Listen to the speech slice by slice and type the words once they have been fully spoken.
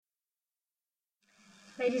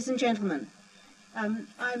Ladies and gentlemen,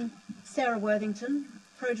 I'm Sarah Worthington,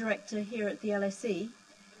 Pro-Director here at the LSE,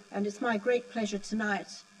 and it's my great pleasure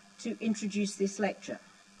tonight to introduce this lecture.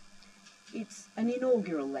 It's an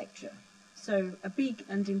inaugural lecture, so a big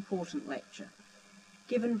and important lecture,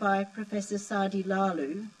 given by Professor Sadi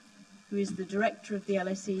Lalu, who is the Director of the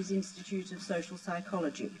LSE's Institute of Social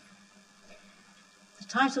Psychology. The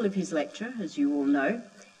title of his lecture, as you all know,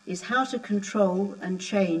 is How to Control and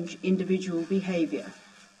Change Individual Behaviour.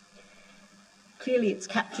 Clearly it's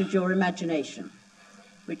captured your imagination,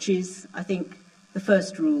 which is, I think, the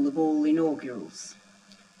first rule of all inaugurals.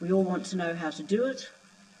 We all want to know how to do it,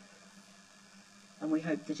 and we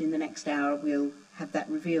hope that in the next hour we'll have that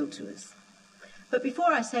revealed to us. But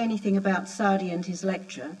before I say anything about Sadi and his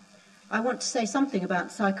lecture, I want to say something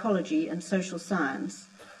about psychology and social science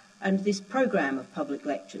and this programme of public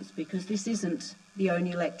lectures, because this isn't the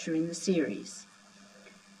only lecture in the series.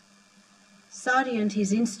 Sadi and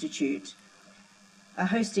his institute are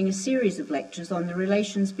hosting a series of lectures on the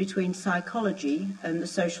relations between psychology and the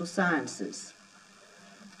social sciences.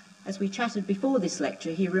 As we chatted before this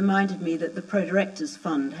lecture, he reminded me that the Pro-Directors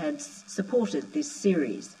Fund had supported this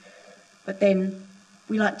series, but then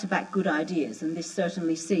we like to back good ideas, and this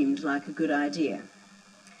certainly seemed like a good idea.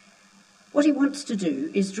 What he wants to do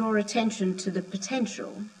is draw attention to the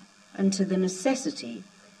potential and to the necessity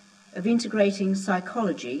of integrating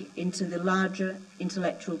psychology into the larger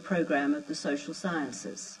intellectual programme of the social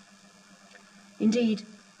sciences. Indeed,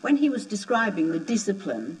 when he was describing the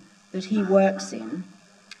discipline that he works in,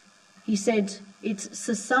 he said it's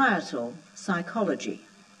societal psychology.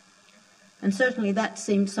 And certainly that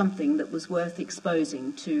seemed something that was worth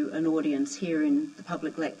exposing to an audience here in the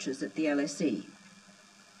public lectures at the LSE.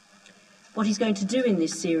 What he's going to do in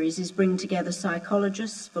this series is bring together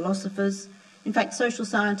psychologists, philosophers, in fact social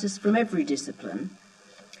scientists from every discipline,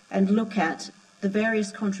 and look at the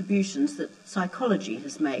various contributions that psychology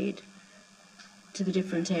has made to the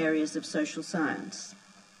different areas of social science.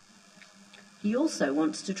 He also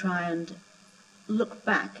wants to try and look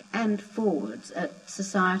back and forwards at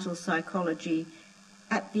societal psychology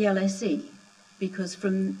at the LSE, because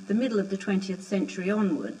from the middle of the 20th century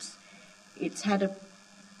onwards, it's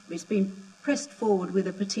been pressed forward with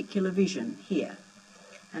a particular vision here,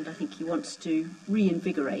 and I think he wants to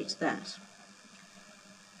reinvigorate that.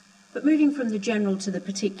 But moving from the general to the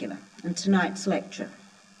particular, and tonight's lecture.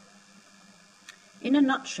 In a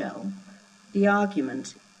nutshell, the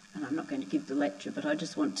argument, and I'm not going to give the lecture, but I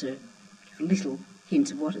just want to give a little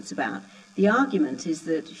hint of what it's about. The argument is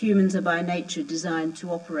that humans are by nature designed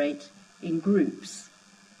to operate in groups.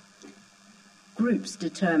 Groups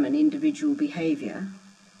determine individual behaviour,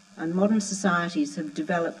 and modern societies have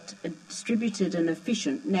developed a distributed and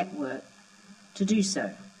efficient network to do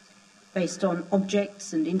so, based on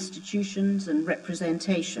objects and institutions and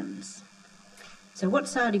representations. So what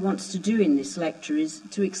Sadi wants to do in this lecture is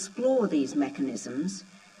to explore these mechanisms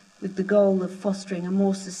with the goal of fostering a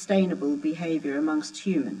more sustainable behaviour amongst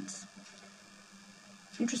humans.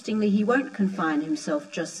 Interestingly, he won't confine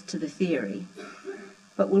himself just to the theory,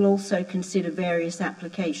 but will also consider various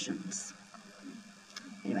applications.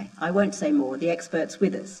 Anyway, I won't say more, the expert's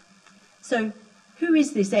with us. So, who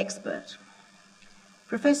is this expert?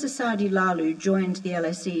 Professor Sadi Lalu joined the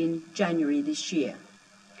LSE in January this year.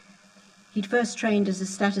 He'd first trained as a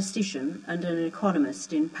statistician and an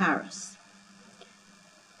economist in Paris.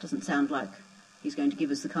 Doesn't sound like he's going to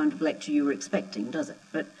give us the kind of lecture you were expecting, does it?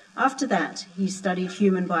 But after that, he studied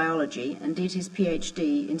human biology and did his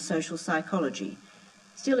PhD in social psychology,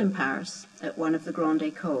 still in Paris, at one of the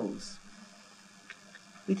Grandes Écoles.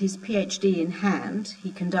 With his PhD in hand,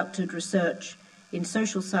 he conducted research in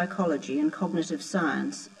social psychology and cognitive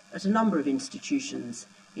science at a number of institutions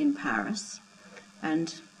in Paris,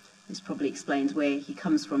 and this probably explains where he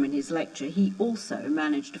comes from in his lecture. He also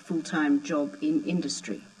managed a full-time job in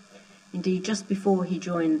industry. Indeed, just before he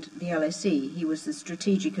joined the LSE, he was the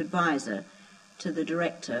strategic advisor to the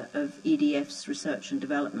director of EDF's research and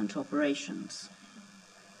development operations.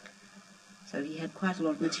 So he had quite a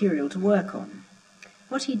lot of material to work on.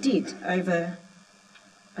 What he did over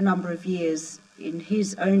a number of years in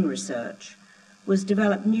his own research was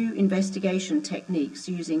develop new investigation techniques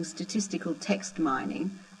using statistical text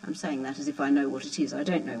mining. I'm saying that as if I know what it is. I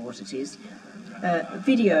don't know what it is.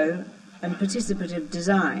 Video and participative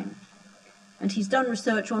design. And he's done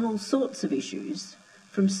research on all sorts of issues,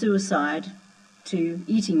 from suicide to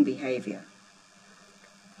eating behaviour.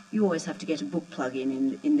 You always have to get a book plug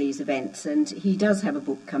in these events, and he does have a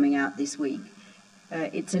book coming out this week.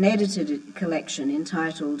 It's an edited collection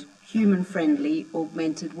entitled Human-Friendly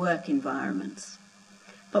Augmented Work Environments.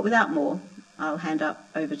 But without more, I'll hand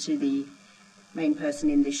over to the main person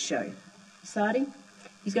in this show. Sadi,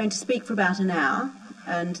 he's going to speak for about an hour,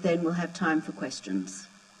 and then we'll have time for questions.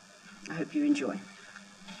 I hope you enjoy.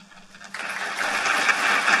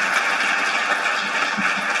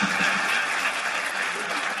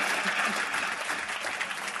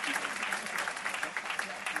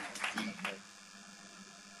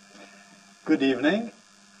 Good evening.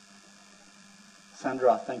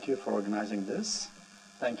 Sandra, thank you for organizing this.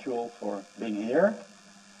 Thank you all for being here.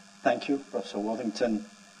 Thank you, Professor Worthington,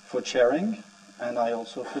 for chairing. And I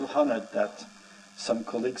also feel honored that some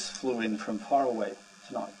colleagues flew in from far away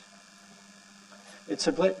tonight. It's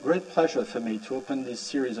a great pleasure for me to open this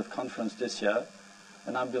series of conferences this year,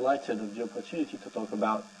 and I'm delighted of the opportunity to talk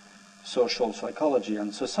about social psychology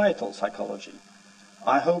and societal psychology.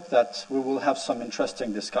 I hope that we will have some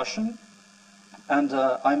interesting discussion. And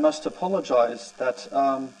I must apologize that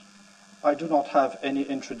I do not have any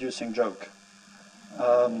introducing joke.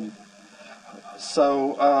 But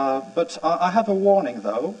I have a warning,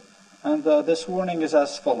 though, and this warning is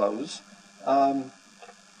as follows.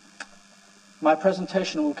 My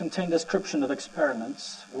presentation will contain description of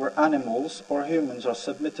experiments where animals or humans are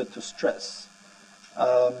submitted to stress.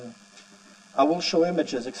 I will show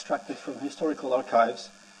images extracted from historical archives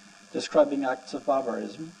describing acts of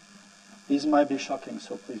barbarism. These might be shocking,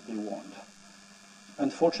 so please be warned.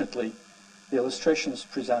 Unfortunately, the illustrations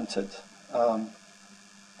presented are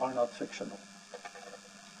not fictional.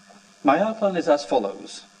 My outline is as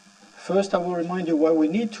follows. First, I will remind you why we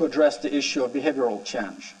need to address the issue of behavioral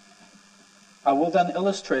change. I will then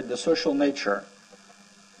illustrate the social nature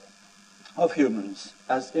of humans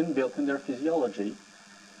as inbuilt in their physiology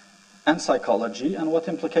and psychology, and what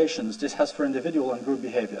implications this has for individual and group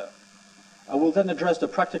behavior. I will then address the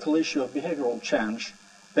practical issue of behavioral change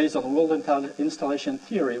based on world installation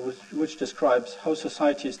theory, which describes how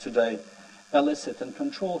societies today elicit and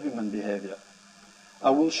control human behavior. I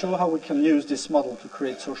will show how we can use this model to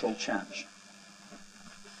create social change.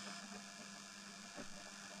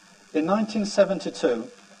 In 1972,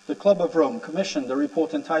 the Club of Rome commissioned a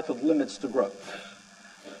report entitled Limits to Growth.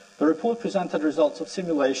 The report presented results of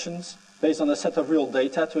simulations based on a set of real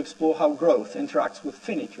data to explore how growth interacts with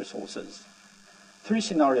finite resources. 3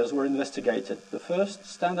 scenarios were investigated. The first,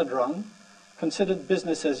 standard run, considered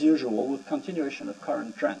business as usual with continuation of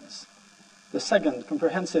current trends. The second,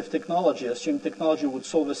 comprehensive technology, assumed technology would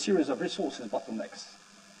solve a series of resources bottlenecks.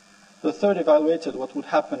 The third evaluated what would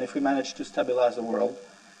happen if we managed to stabilize the world,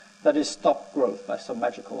 that is, stop growth by some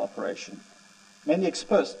magical operation. Many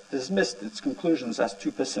experts dismissed its conclusions as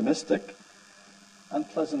too pessimistic.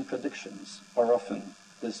 Unpleasant predictions are often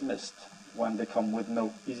dismissed when they come with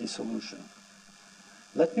no easy solution.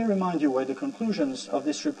 Let me remind you why the conclusions of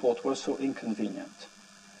this report were so inconvenient.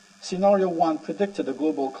 Scenario 1 predicted a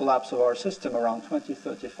global collapse of our system around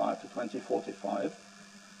 2035 to 2045.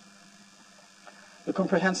 The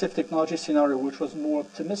comprehensive technology scenario, which was more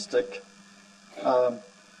optimistic,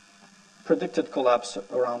 predicted collapse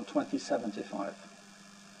around 2075.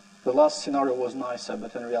 The last scenario was nicer,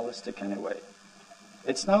 but unrealistic anyway.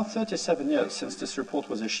 It's now 37 years since this report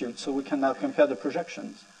was issued, so we can now compare the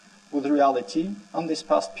projections with reality on this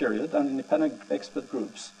past period, and independent expert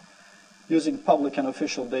groups using public and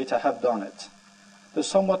official data have done it. The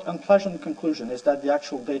somewhat unpleasant conclusion is that the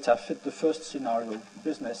actual data fit the first scenario,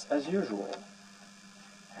 business as usual.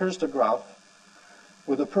 Here's the graph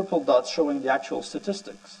with the purple dots showing the actual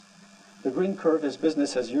statistics. The green curve is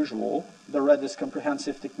business as usual, the red is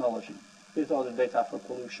comprehensive technology. These are the data for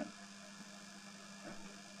pollution.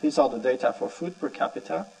 These are the data for food per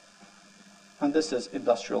capita, and this is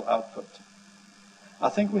industrial output. I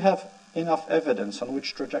think we have enough evidence on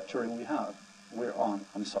which trajectory we're on.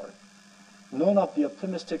 None of the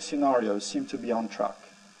optimistic scenarios seem to be on track.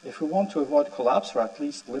 If we want to avoid collapse or at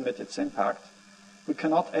least limit its impact, we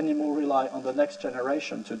cannot anymore rely on the next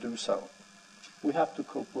generation to do so. We have to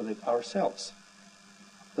cope with it ourselves.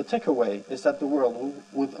 The takeaway is that the world will,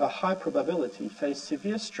 with a high probability, face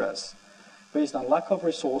severe stress based on lack of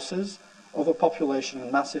resources, overpopulation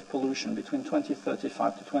and massive pollution between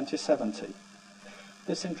 2035 to 2070.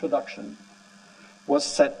 This introduction was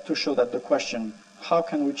set to show that the question, how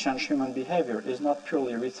can we change human behavior, is not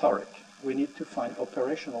purely rhetoric. We need to find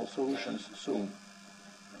operational solutions soon.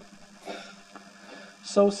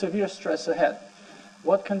 So, severe stress ahead.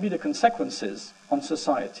 What can be the consequences on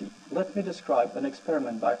society? Let me describe an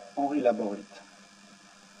experiment by Henri Laborit.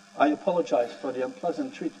 I apologize for the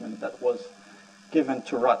unpleasant treatment that was given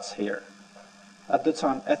to rats here. At the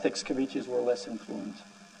time, ethics committees were less influent.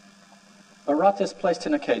 A rat is placed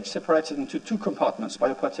in a cage, separated into 2 compartments by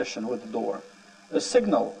a partition with a door. A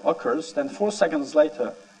signal occurs, then 4 seconds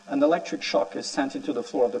later, an electric shock is sent into the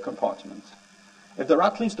floor of the compartment. If the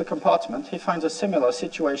rat leaves the compartment, he finds a similar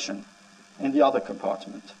situation in the other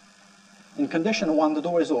compartment. In condition 1, the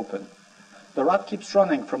door is open. The rat keeps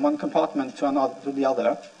running from one compartment to the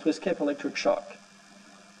other to escape electric shock.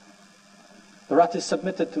 The rat is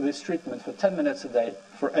submitted to this treatment for 10 minutes a day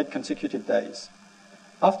for 8 consecutive days.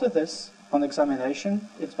 After this, on examination,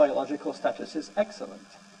 its biological status is excellent.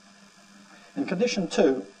 In condition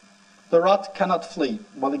 2, the rat cannot flee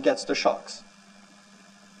while it gets the shocks.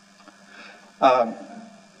 On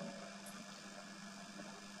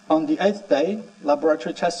the 8th day,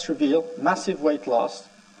 laboratory tests reveal massive weight loss,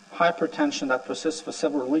 hypertension that persists for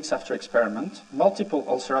several weeks after experiment, multiple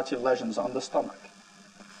ulcerative lesions on the stomach.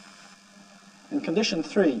 In condition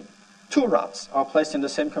 3, 2 rats are placed in the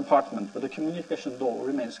same compartment, but the communication door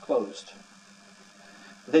remains closed.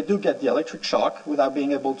 They do get the electric shock without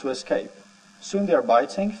being able to escape. Soon they are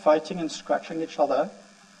biting, fighting, and scratching each other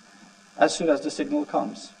as soon as the signal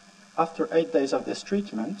comes. After 8 days of this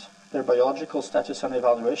treatment, their biological status and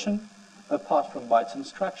evaluation, apart from bites and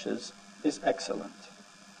scratches, is excellent.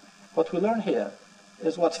 What we learn here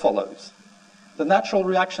is what follows. The natural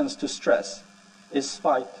reactions to stress is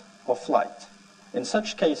fight or flight. In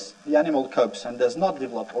such case, the animal copes and does not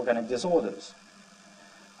develop organic disorders.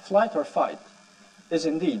 Flight or fight is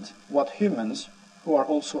indeed what humans, who are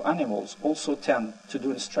also animals, also tend to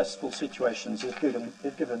do in stressful situations if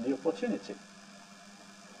given the opportunity.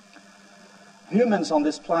 Humans on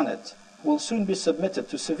this planet will soon be submitted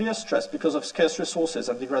to severe stress because of scarce resources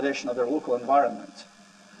and degradation of their local environment.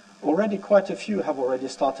 Already quite a few have already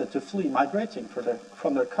started to flee, migrating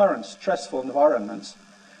from their current stressful environments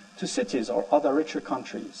to cities or other richer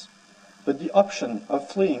countries. But the option of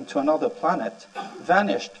fleeing to another planet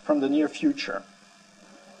vanished from the near future.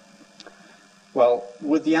 Well,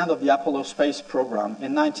 with the end of the Apollo space program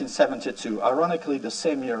in 1972, ironically the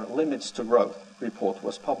same year Limits to Growth report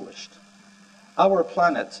was published. Our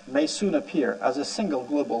planet may soon appear as a single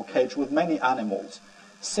global cage with many animals,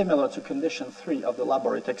 similar to condition 3 of the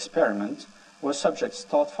laboratory experiment, where subjects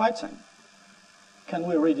start fighting. Can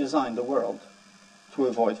we redesign the world to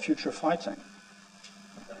avoid future fighting?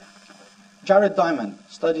 Jared Diamond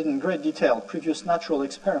studied in great detail previous natural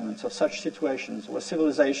experiments of such situations where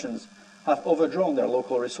civilizations have overdrawn their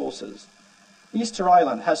local resources. Easter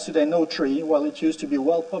Island has today no tree, while it used to be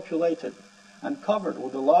well populated and covered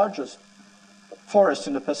with the largest forest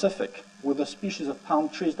in the Pacific, with a species of palm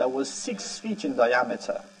trees that was 6 feet in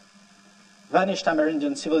diameter. Vanished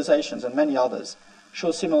Amerindian civilizations and many others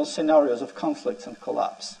show similar scenarios of conflicts and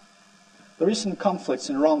collapse. The recent conflicts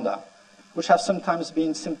in Rwanda, which have sometimes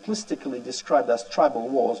been simplistically described as tribal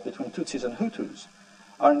wars between Tutsis and Hutus,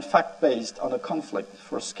 are in fact based on a conflict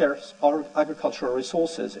for scarce agricultural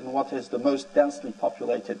resources in what is the most densely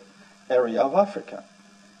populated area of Africa.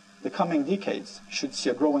 The coming decades should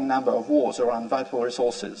see a growing number of wars around vital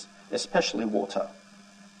resources, especially water.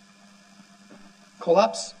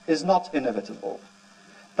 Collapse is not inevitable.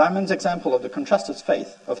 Diamond's example of the contrasted fate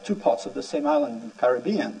of 2 parts of the same island in the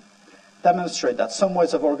Caribbean demonstrate that some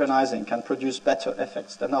ways of organizing can produce better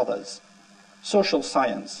effects than others. Social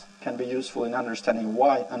science can be useful in understanding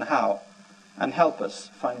why and how, and help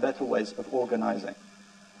us find better ways of organizing.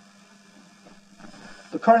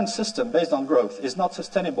 The current system based on growth is not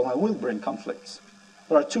sustainable and will bring conflicts.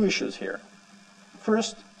 There are 2 issues here.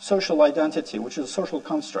 First, social identity, which is a social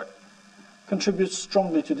construct, contributes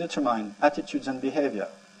strongly to determine attitudes and behavior.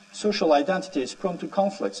 Social identity is prone to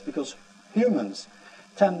conflicts because humans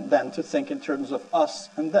tend then to think in terms of us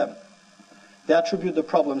and them. They attribute the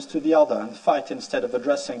problems to the other and fight instead of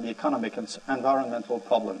addressing the economic and environmental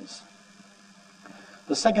problems.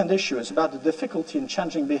 The second issue is about the difficulty in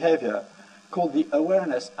changing behavior, called the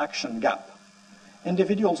awareness-action gap.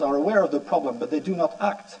 Individuals are aware of the problem, but they do not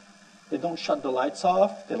act. They don't shut the lights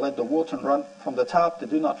off, they let the water run from the tap, they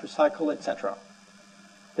do not recycle, etc.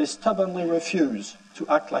 They stubbornly refuse to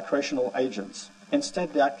act like rational agents.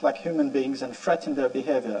 Instead, they act like human beings and threaten their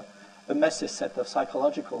behavior, a messy set of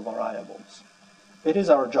psychological variables. It is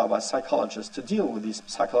our job as psychologists to deal with these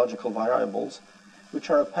psychological variables, which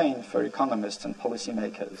are a pain for economists and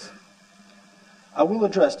policymakers. I will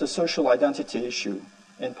address the social identity issue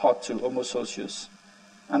in part 2, Homo Socius,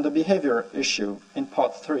 and the behavior issue in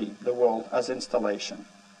part 3, the world as installation.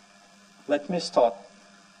 Let me start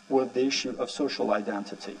with the issue of social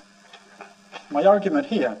identity. My argument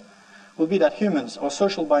here will be that humans are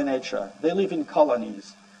social by nature. They live in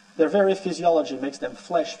colonies. Their very physiology makes them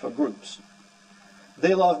flesh for groups.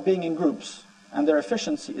 They love being in groups, and their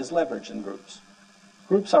efficiency is leveraged in groups.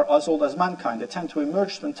 Groups are as old as mankind. They tend to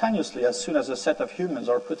emerge spontaneously as soon as a set of humans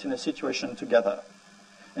are put in a situation together.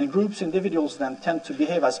 In groups, individuals then tend to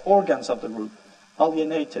behave as organs of the group,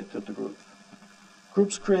 alienated to the group.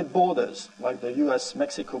 Groups create borders, like the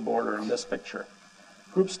US-Mexico border in this picture.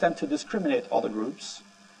 Groups tend to discriminate other groups,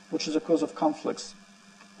 which is a cause of conflicts,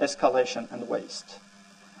 escalation, and waste.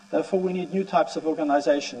 Therefore, we need new types of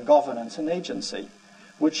organization, governance, and agency,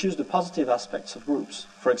 which use the positive aspects of groups.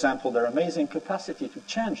 For example, their amazing capacity to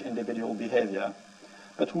change individual behavior,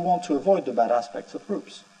 but we want to avoid the bad aspects of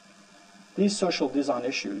groups. These social design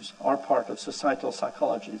issues are part of societal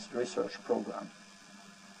psychology's research program.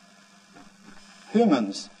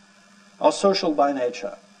 Humans are social by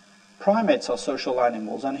nature. Primates are social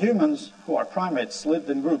animals, and humans who are primates lived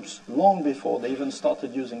in groups long before they even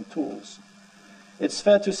started using tools. It's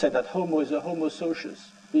fair to say that Homo is a Homo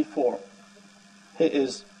socius before it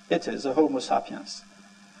is a Homo sapiens.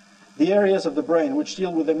 The areas of the brain which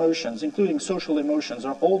deal with emotions, including social emotions,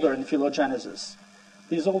 are older in phylogenesis.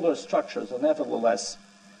 These older structures are nevertheless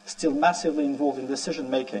still massively involved in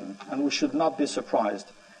decision-making, and we should not be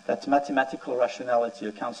surprised that mathematical rationality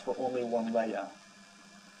accounts for only one layer.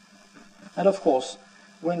 And of course,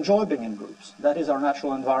 we enjoy being in groups. That is our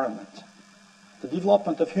natural environment. The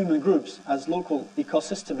development of human groups as local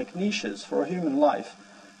ecosystemic niches for a human life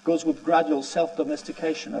goes with gradual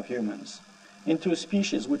self-domestication of humans into a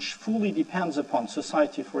species which fully depends upon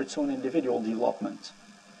society for its own individual development.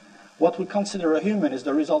 What we consider a human is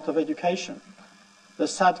the result of education. The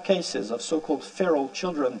sad cases of so-called feral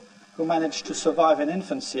children who manage to survive in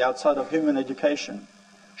infancy outside of human education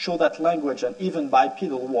show that language and even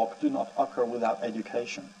bipedal walk do not occur without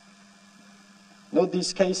education. Note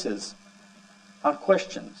these cases are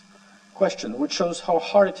questions, which shows how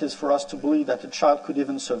hard it is for us to believe that a child could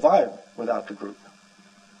even survive without a group.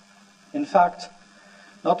 In fact,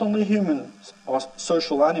 not only humans are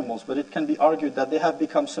social animals, but it can be argued that they have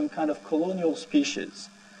become some kind of colonial species,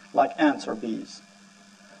 like ants or bees.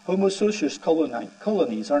 Homo socius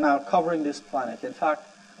colonies are now covering this planet. In fact,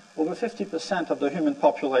 over 50% of the human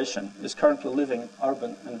population is currently living in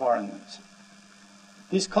urban environments.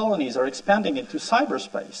 These colonies are expanding into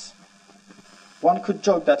cyberspace. One could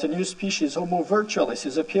joke that a new species, Homo virtualis,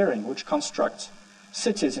 is appearing, which constructs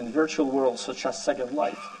cities in virtual worlds such as Second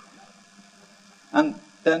Life. And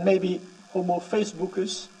then maybe Homo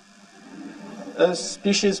Facebookus, a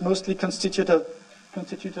species mostly constituted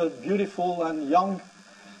of beautiful and young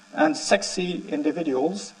and sexy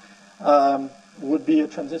individuals, would be a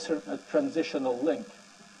transitional link,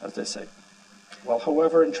 as they say. Well,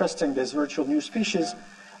 however interesting these virtual new species,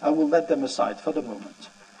 I will let them aside for the moment.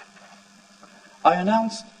 I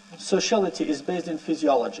announced sociality is based in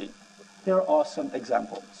physiology. Here are some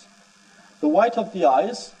examples. The white of the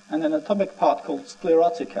eyes, and an atomic part called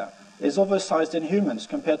sclerotica, is oversized in humans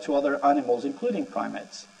compared to other animals, including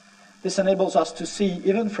primates. This enables us to see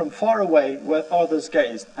even from far away where others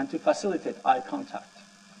gaze and to facilitate eye contact.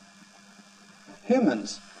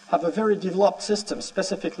 Humans have a very developed system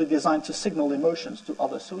specifically designed to signal emotions to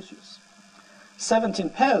other socius. 17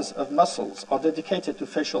 pairs of muscles are dedicated to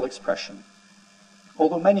facial expression.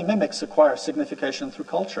 Although many mimics acquire signification through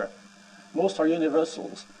culture, most are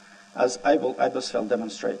universals, as Abel Ebersfeld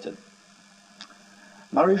demonstrated.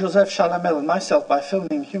 Marie-Joseph Chalamel and myself, by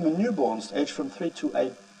filming human newborns aged from 3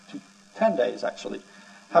 to 10 days, actually,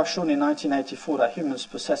 have shown in 1984 that humans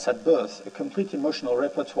possess at birth a complete emotional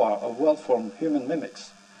repertoire of well-formed human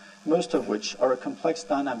mimics, most of which are a complex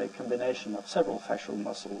dynamic combination of several facial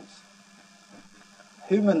muscles.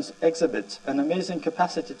 Humans exhibit an amazing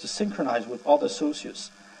capacity to synchronize with other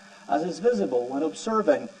socius, as is visible when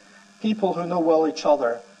observing people who know well each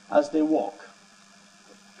other as they walk,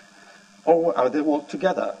 or they walk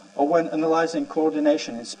together, or when analyzing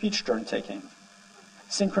coordination in speech turn-taking.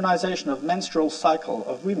 Synchronization of menstrual cycle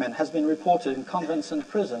of women has been reported in convents and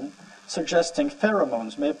prison, suggesting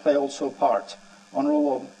pheromones may play also a part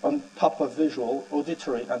on top of visual,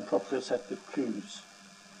 auditory, and proprioceptive cues.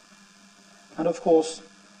 And of course,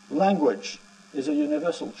 language is a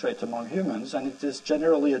universal trait among humans, and it is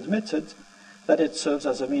generally admitted that it serves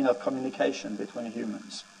as a means of communication between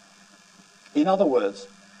humans. In other words,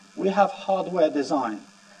 we have hardware design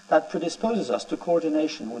that predisposes us to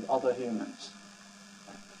coordination with other humans.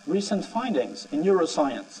 Recent findings in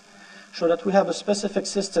neuroscience show that we have a specific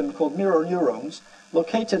system called mirror neurons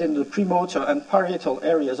located in the premotor and parietal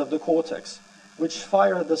areas of the cortex, which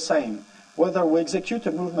fire the same, whether we execute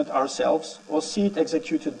a movement ourselves or see it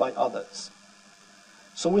executed by others.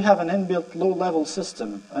 So we have an inbuilt low-level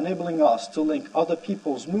system enabling us to link other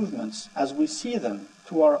people's movements as we see them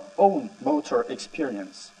to our own motor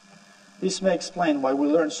experience. This may explain why we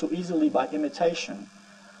learn so easily by imitation,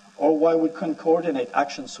 or why we can coordinate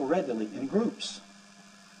actions so readily in groups.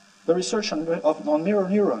 The research on mirror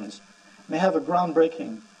neurons may have a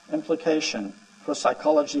groundbreaking implication for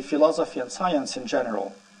psychology, philosophy, and science in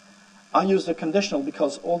general. I use the conditional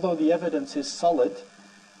because although the evidence is solid,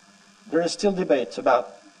 there is still debate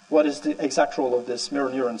about what is the exact role of this mirror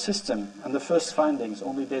neuron system, and the first findings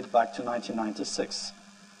only date back to 1996.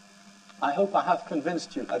 I hope I have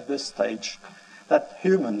convinced you at this stage that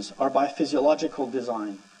humans are by physiological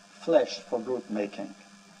design flesh for group making.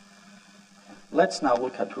 Let's now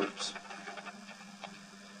look at groups.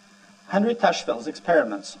 Henry Tajfeld's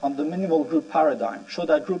experiments on the minimal group paradigm show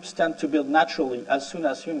that groups tend to build naturally as soon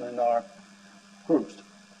as humans are grouped.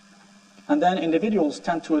 And then individuals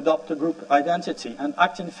tend to adopt a group identity and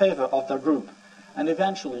act in favor of their group, and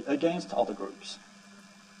eventually against other groups.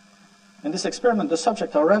 In this experiment, the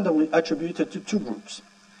subjects are randomly attributed to two groups.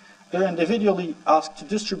 They're individually asked to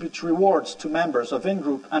distribute rewards to members of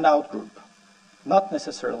in-group and out-group, not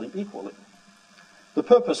necessarily equally. The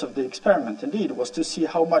purpose of the experiment, indeed, was to see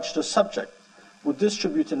how much the subject would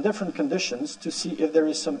distribute in different conditions to see if there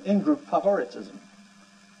is some in-group favoritism.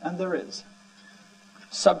 And there is.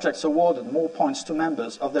 Subjects awarded more points to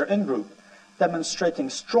members of their in-group, demonstrating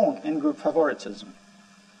strong in-group favoritism.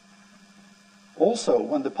 Also,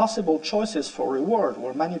 when the possible choices for reward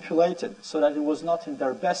were manipulated so that it was not in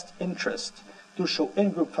their best interest to show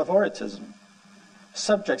in-group favoritism,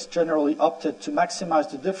 subjects generally opted to maximize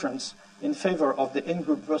the difference in favor of the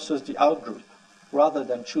in-group versus the out-group, rather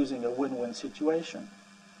than choosing a win-win situation.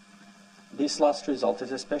 This last result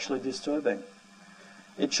is especially disturbing.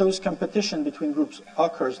 It shows competition between groups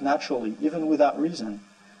occurs naturally, even without reason,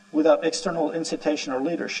 without external incitation or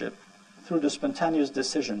leadership, through the spontaneous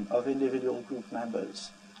decision of individual group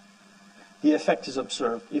members. The effect is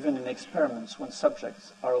observed even in experiments when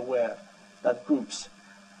subjects are aware that groups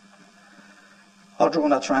are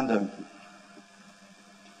drawn at random.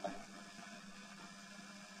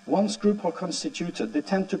 Once groups are constituted, they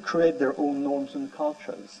tend to create their own norms and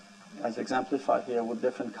cultures, as exemplified here with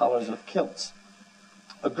different colors of kilts.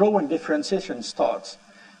 A growing differentiation starts,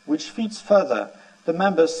 which feeds further the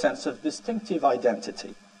members' sense of distinctive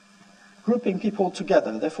identity. Grouping people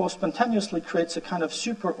together, therefore, spontaneously creates a kind of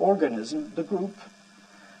superorganism, the group,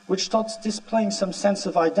 which starts displaying some sense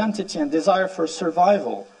of identity and desire for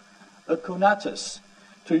survival, a conatus,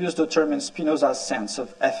 to use the term in Spinoza's sense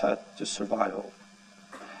of effort to survival.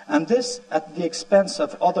 And this at the expense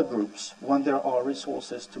of other groups when there are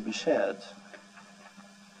resources to be shared,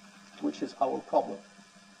 which is our problem.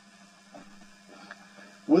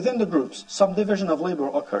 Within the groups, some division of labor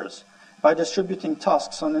occurs by distributing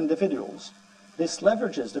tasks on individuals. This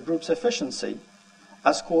leverages the group's efficiency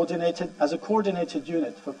as a coordinated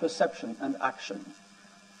unit for perception and action,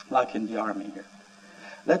 like in the army here.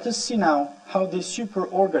 Let us see now how these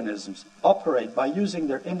superorganisms operate by using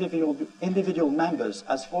their individual members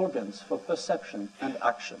as organs for perception and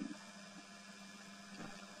action.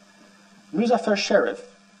 Muzafer Sherif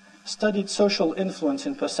studied social influence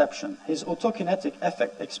in perception. His autokinetic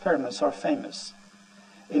effect experiments are famous.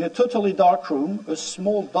 In a totally dark room, a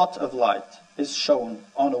small dot of light is shown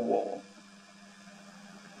on a wall.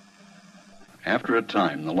 After a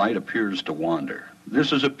time, the light appears to wander.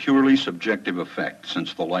 This is a purely subjective effect,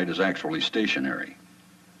 since the light is actually stationary.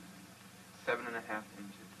 7.5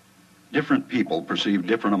 inches. Different people perceive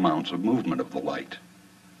different amounts of movement of the light.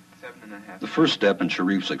 7.5. The first step in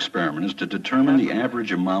Sherif's experiment is to determine the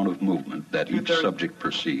average amount of movement that each subject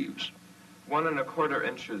perceives. 1.25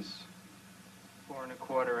 inches.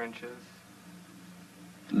 4.25 inches.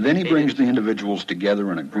 Then he brings the individuals together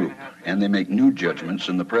in a group, and they make new judgments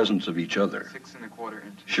in the presence of each other. 6.25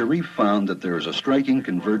 inches. Sherif found that there is a striking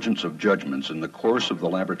convergence of judgments in the course of the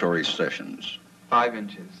laboratory sessions. 5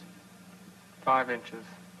 inches. 5 inches.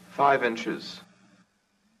 5 inches.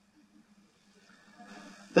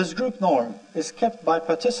 This group norm is kept by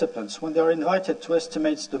participants when they are invited to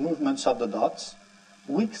estimate the movements of the dots,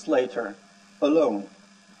 weeks later, alone.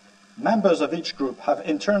 Members of each group have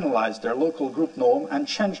internalized their local group norm and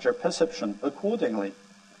changed their perception accordingly.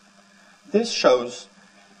 This shows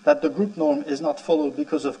that the group norm is not followed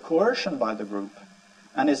because of coercion by the group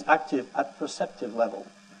and is active at perceptive level.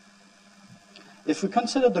 If we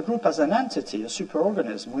consider the group as an entity, a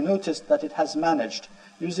superorganism, we notice that it has managed,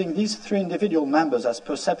 using these three individual members as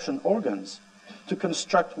perception organs, to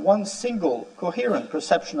construct one single coherent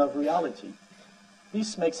perception of reality.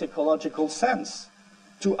 This makes ecological sense.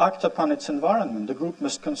 To act upon its environment, the group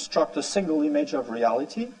must construct a single image of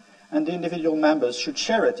reality, and the individual members should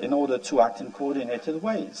share it in order to act in coordinated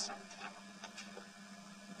ways.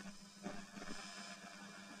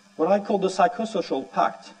 What I call the psychosocial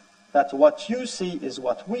pact, that what you see is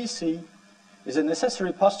what we see, is a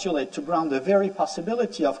necessary postulate to ground the very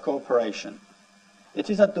possibility of cooperation.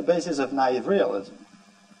 It is at the basis of naive realism.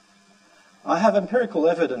 I have empirical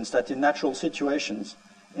evidence that in natural situations,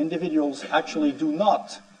 individuals actually do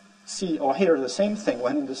not see or hear the same thing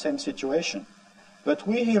when in the same situation. But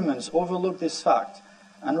we humans overlook this fact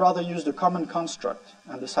and rather use the common construct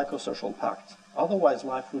and the psychosocial pact. Otherwise,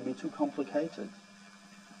 life would be too complicated.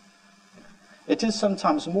 It is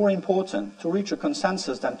sometimes more important to reach a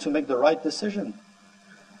consensus than to make the right decision.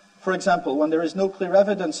 For example, when there is no clear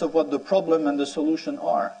evidence of what the problem and the solution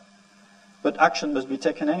are, but action must be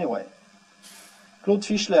taken anyway. Claude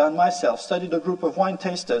Fischler and myself studied a group of wine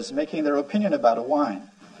tasters making their opinion about a wine.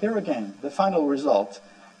 Here again, the final result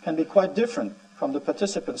can be quite different from the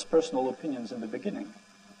participants' personal opinions in the beginning.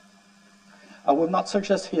 I will not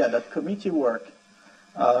suggest here that committee work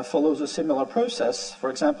follows a similar process,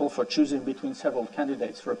 for example, for choosing between several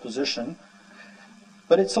candidates for a position,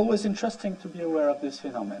 but it's always interesting to be aware of this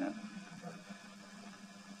phenomenon.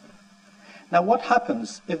 Now, what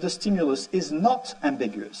happens if the stimulus is not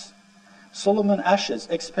ambiguous? Solomon Asch's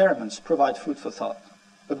experiments provide food for thought.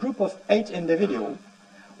 A group of 8 individuals,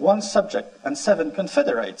 1 subject and 7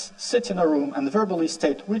 confederates, sit in a room and verbally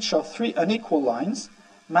state which of 3 unequal lines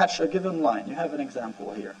match a given line. You have an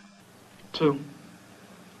example here. 2.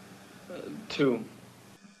 2.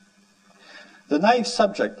 The naive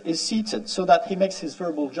subject is seated so that he makes his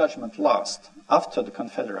verbal judgment last, after the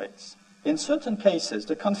confederates. In certain cases,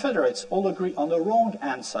 the confederates all agree on a wrong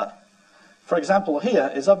answer. For example,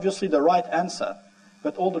 here is obviously the right answer,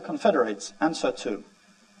 but all the confederates answer 2.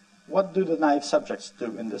 What do the naive subjects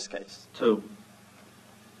do in this case? 2.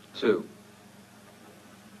 2.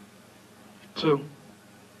 2.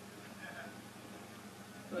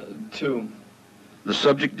 2. The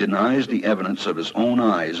subject denies the evidence of his own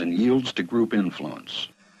eyes and yields to group influence.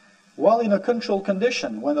 While in a controlled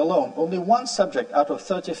condition, when alone, only 1 subject out of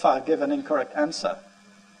 35 gave an incorrect answer.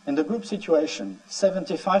 In the group situation,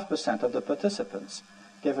 75% of the participants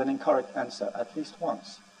gave an incorrect answer at least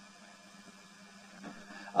once.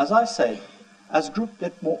 As I said, as groups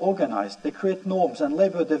get more organized, they create norms and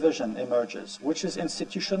labor division emerges, which is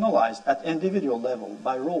institutionalized at individual level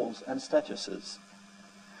by roles and statuses.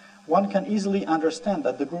 One can easily understand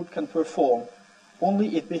that the group can perform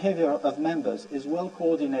only if behavior of members is well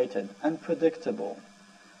coordinated and predictable.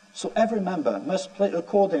 So every member must play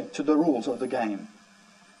according to the rules of the game.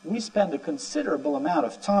 We spend a considerable amount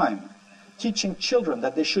of time teaching children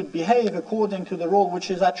that they should behave according to the role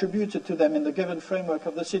which is attributed to them in the given framework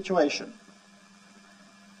of the situation.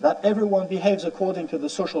 That everyone behaves according to the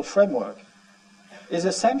social framework is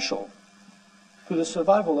essential to the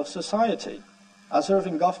survival of society. As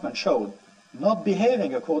Irving Goffman showed, not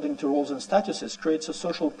behaving according to rules and statuses creates a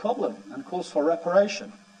social problem and calls for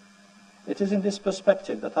reparation. It is in this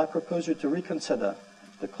perspective that I propose you to reconsider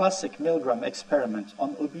the classic Milgram experiment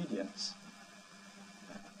on obedience.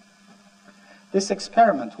 This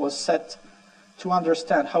experiment was set to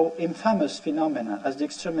understand how infamous phenomena as the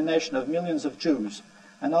extermination of millions of Jews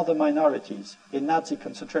and other minorities in Nazi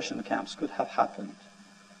concentration camps could have happened.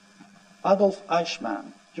 Adolf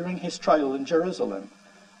Eichmann, during his trial in Jerusalem,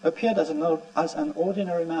 appeared as an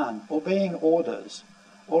ordinary man, obeying orders,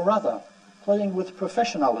 or rather, playing with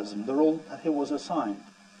professionalism the role that he was assigned,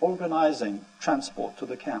 organizing transport to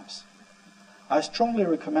the camps. I strongly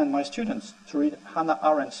recommend my students to read Hannah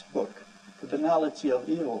Arendt's book, The Banality of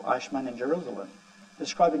Evil, Eichmann in Jerusalem,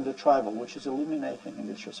 describing the trial, which is illuminating in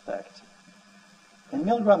this respect. In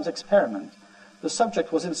Milgram's experiment, the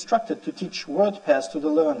subject was instructed to teach word pairs to the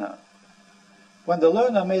learner. When the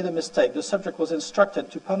learner made a mistake, the subject was instructed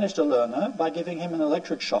to punish the learner by giving him an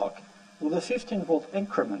electric shock with a 15-volt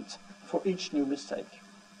increment for each new mistake.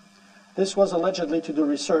 This was allegedly to do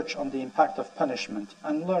research on the impact of punishment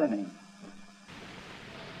and learning.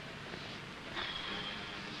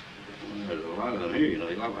 There's a lot of them here, you know,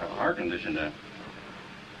 they have a heart condition there.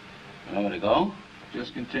 You want me to go?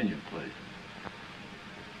 Just continue, please.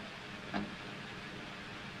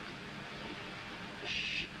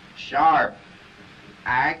 Sharp.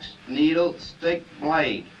 Axe, needle, stick,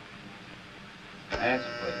 blade. Answer,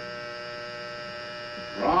 please.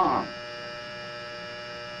 Wrong.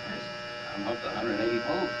 I'm up to 180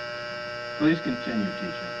 volts. Please continue,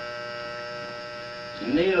 teacher. It's a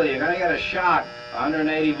needle, you're gonna get a shock.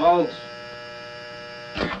 180 volts.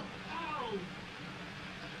 You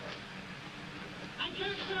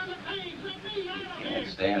can't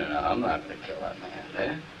stand it now. I'm not gonna kill that man,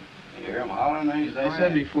 there. You hear him hollering? He's there. I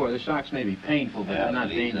said before, the shocks may be painful, but they're not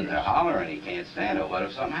dangerous. They're hollering, he can't stand it. What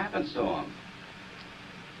if something happens to him?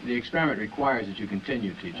 The experiment requires that you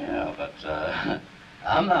continue, teacher. Yeah, but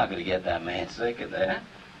I'm not going to get that man sick of that.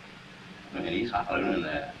 I mean, he's hollering in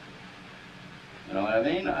there. You know what I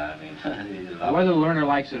mean? Whether the learner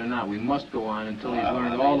likes it or not, we must go on until he's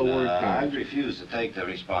learned all the word I pairs. refuse to take the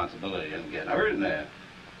responsibility of getting hurt in there.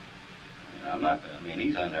 I'm not,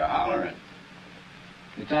 he's in there hollering.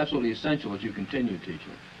 It's absolutely essential that you continue,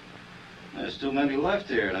 teacher. There's too many left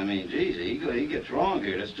here, and geez, he gets wrong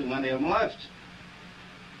here. There's too many of them left.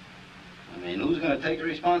 Who's going to take the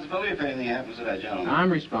responsibility if anything happens to that gentleman?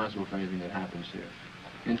 I'm responsible for anything that happens here.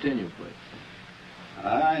 Continue, please.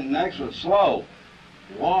 All right, next one, slow.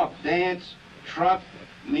 Walk, dance, trot,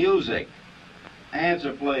 music.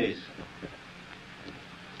 Answer, please.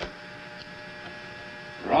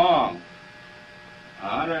 Wrong.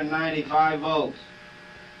 195 volts.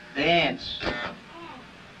 Dance.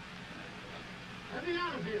 Let me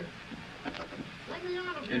out of here. Let me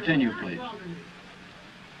out of here. Continue, please.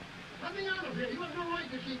 Let me out of here. You have no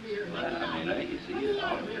right to keep me here. Well, you see, Let me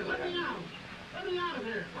out of here. Let me out. Let me out of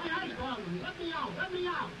here. My heart's bothering me. Let me out. Let me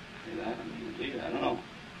out. Gee, I don't know.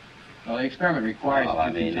 Well, the experiment requires Well,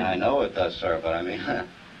 that you continue. I know it does, sir, but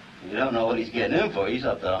you don't know what he's getting in for. He's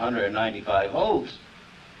up to 195 volts.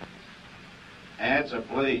 Answer,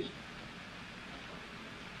 please.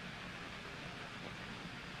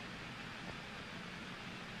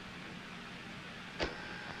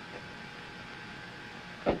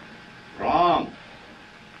 Wrong.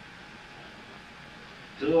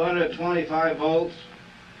 225 volts.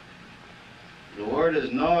 The word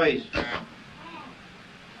is noise.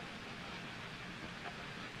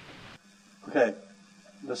 Okay,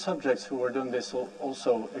 the subjects who were doing this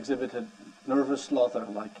also exhibited nervous slaughter,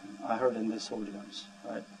 like I heard in this audience,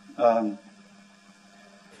 right?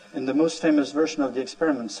 In the most famous version of the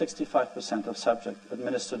experiment, 65% of subjects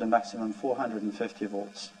administered a maximum 450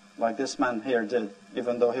 volts, like this man here did,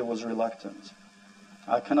 even though he was reluctant.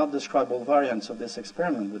 I cannot describe all variants of this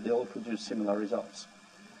experiment, but they all produce similar results.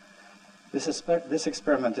 This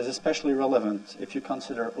experiment is especially relevant if you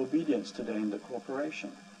consider obedience today in the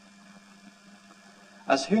corporation.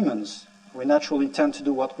 As humans, we naturally tend to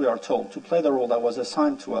do what we are told, to play the role that was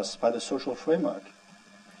assigned to us by the social framework.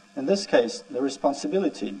 In this case, the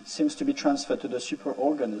responsibility seems to be transferred to the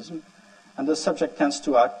superorganism, and the subject tends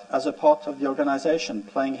to act as a part of the organization,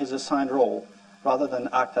 playing his assigned role, rather than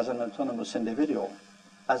act as an autonomous individual.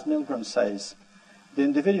 As Milgram says, the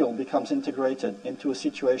individual becomes integrated into a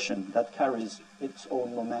situation that carries its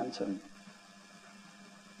own momentum.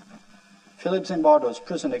 Philip Zimbardo's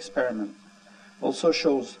prison experiment also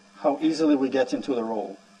shows how easily we get into the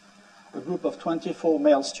role. A group of 24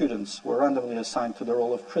 male students were randomly assigned to the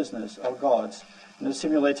role of prisoners or guards in a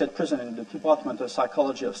simulated prison in the Department of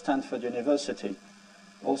Psychology of Stanford University,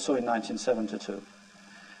 also in 1972.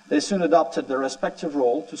 They soon adopted their respective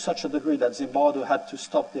role to such a degree that Zimbardo had to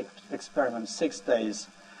stop the experiment 6 days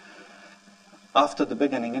after the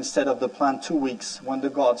beginning instead of the planned 2 weeks when the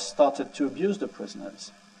guards started to abuse the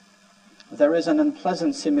prisoners. There is an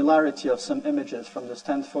unpleasant similarity of some images from the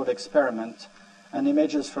Stanford experiment and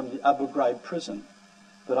images from the Abu Ghraib prison,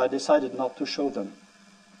 but I decided not to show them.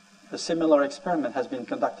 A similar experiment has been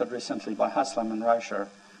conducted recently by Haslam and Reicher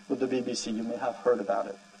with the BBC. You may have heard about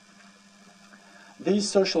it. These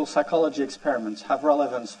social psychology experiments have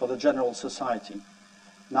relevance for the general society.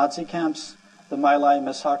 Nazi camps, the My Lai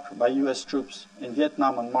massacre by US troops in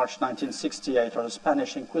Vietnam on March 1968, or the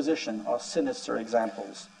Spanish Inquisition are sinister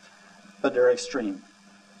examples, but they're extreme.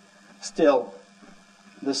 Still,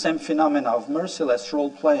 the same phenomena of merciless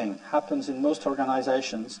role-playing happens in most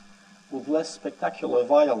organizations with less spectacular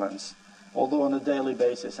violence, although on a daily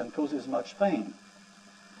basis, and causes much pain.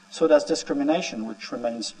 So does discrimination, which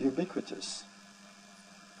remains ubiquitous.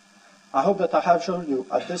 I hope that I have shown you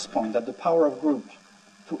at this point that the power of group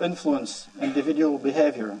to influence individual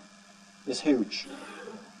behavior is huge.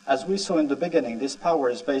 As we saw in the beginning, this power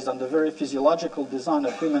is based on the very physiological design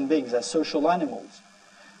of human beings as social animals,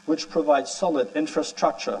 which provides solid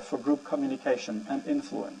infrastructure for group communication and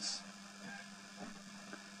influence.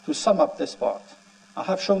 To sum up this part, I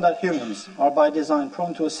have shown that humans are by design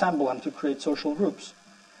prone to assemble and to create social groups.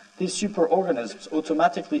 These superorganisms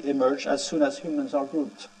automatically emerge as soon as humans are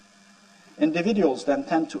grouped. Individuals then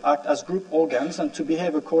tend to act as group organs and to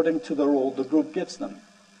behave according to the role the group gives them.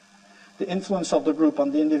 The influence of the group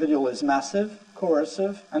on the individual is massive,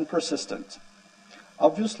 coercive, and persistent.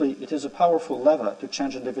 Obviously, it is a powerful lever to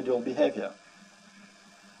change individual behavior.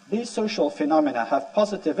 These social phenomena have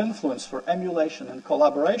positive influence for emulation and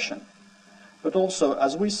collaboration, but also,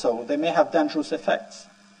 as we saw, they may have dangerous effects.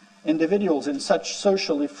 Individuals in such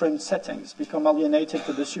socially framed settings become alienated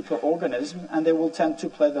to the superorganism, and they will tend to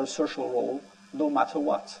play their social role no matter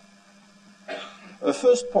what. A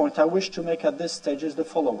first point I wish to make at this stage is the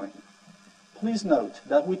following. please note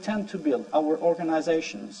that we tend to build our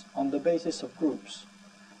organizations on the basis of groups.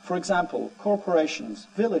 For example, corporations,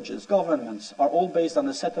 villages, governments are all based on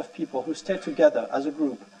a set of people who stay together as a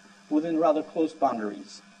group within rather close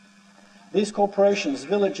boundaries. These corporations,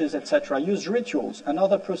 villages, etc. use rituals and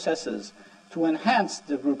other processes to enhance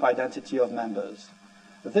the group identity of members.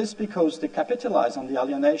 This because they capitalize on the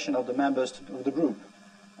alienation of the members to the group,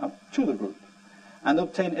 and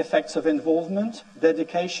obtain effects of involvement,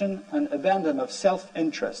 dedication, and abandon of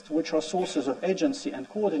self-interest, which are sources of agency and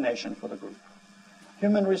coordination for the group.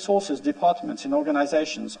 Human resources departments in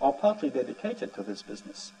organizations are partly dedicated to this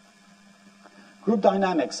business. Group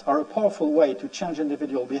dynamics are a powerful way to change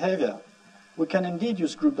individual behavior. We can indeed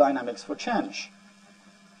use group dynamics for change.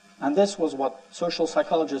 And this was what social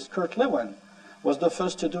psychologist Kurt Lewin was the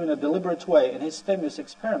first to do in a deliberate way in his famous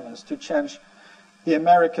experiments to change the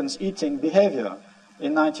Americans' eating behavior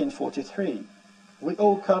in 1943. We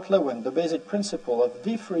owe Kurt Lewin the basic principle of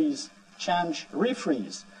defreeze, change,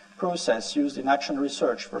 refreeze process used in action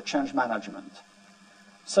research for change management.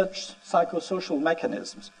 Such psychosocial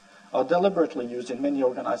mechanisms are deliberately used in many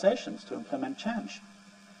organizations to implement change.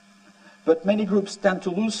 But many groups tend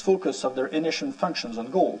to lose focus of their initial functions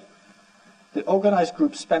and goal. The organized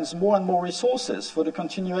group spends more and more resources for the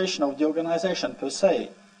continuation of the organization per se.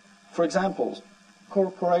 For example,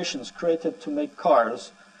 corporations created to make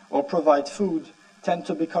cars or provide food tend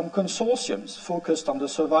to become consortiums focused on the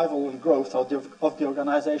survival and growth of the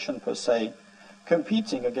organization per se,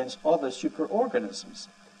 competing against other superorganisms.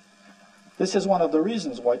 This is one of the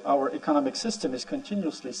reasons why our economic system is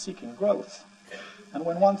continuously seeking growth. And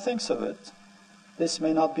when one thinks of it, this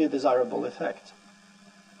may not be a desirable effect.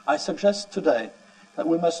 I suggest today that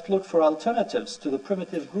we must look for alternatives to the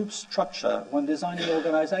primitive group structure when designing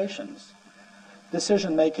organizations,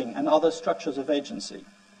 decision-making, and other structures of agency.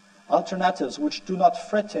 Alternatives which do not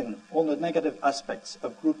threaten all the negative aspects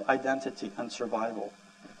of group identity and survival.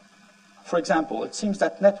 For example, it seems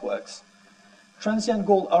that networks, transient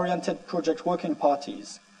goal-oriented project working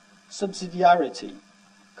parties, subsidiarity,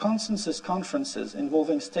 consensus conferences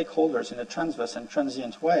involving stakeholders in a transverse and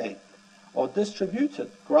transient way, or distributed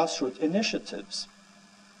grassroots initiatives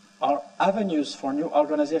are avenues for new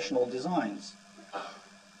organizational designs.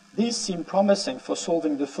 These seem promising for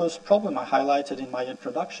solving the first problem I highlighted in my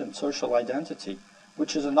introduction, social identity,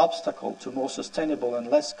 which is an obstacle to more sustainable and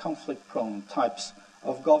less conflict-prone types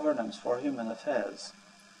of governance for human affairs.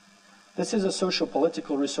 This is a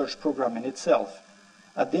social-political research program in itself.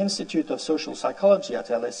 At the Institute of Social Psychology at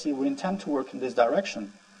LSE, we intend to work in this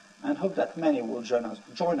direction and hope that many will join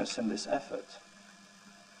us in this effort.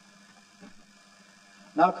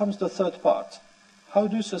 Now comes the third part. How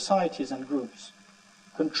do societies and groups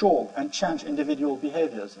control and change individual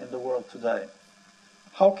behaviors in the world today?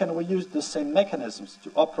 How can we use the same mechanisms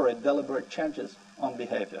to operate deliberate changes on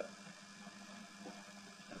behavior?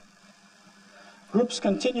 Groups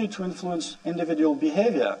continue to influence individual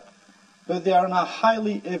behavior, but they are now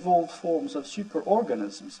highly evolved forms of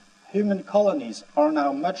superorganisms. Human colonies are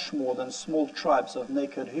now much more than small tribes of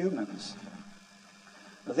naked humans.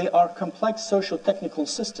 They are complex socio-technical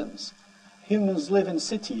systems. Humans live in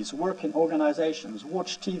cities, work in organizations,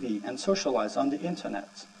 watch TV, and socialize on the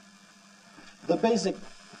internet. The basic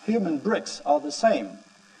human bricks are the same,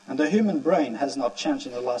 and the human brain has not changed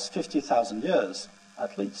in the last 50,000 years,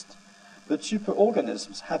 at least. But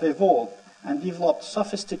superorganisms have evolved and developed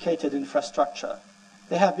sophisticated infrastructure.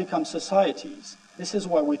 They have become societies. This is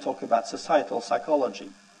why we talk about societal psychology.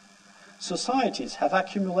 Societies have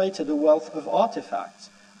accumulated a wealth of artifacts,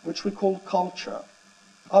 which we call culture,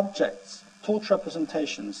 objects, thought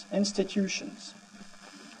representations, institutions.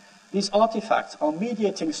 These artifacts are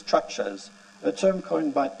mediating structures, a term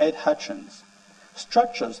coined by Ed Hutchins,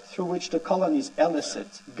 structures through which the colonies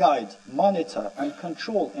elicit, guide, monitor, and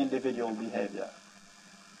control individual behavior.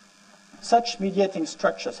 Such mediating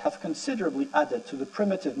structures have considerably added to the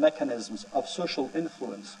primitive mechanisms of social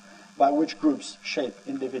influence by which groups shape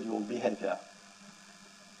individual behavior.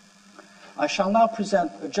 I shall now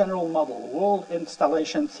present a general model, world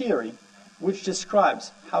installation theory, which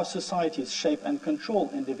describes how societies shape and control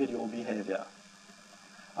individual behavior.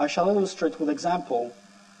 I shall illustrate with example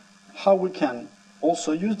how we can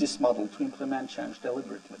also use this model to implement change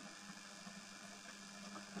deliberately.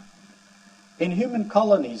 In human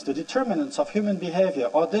colonies, the determinants of human behavior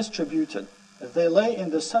are distributed. They lay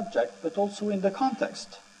in the subject, but also in the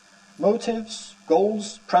context. Motives,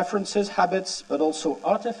 goals, preferences, habits, but also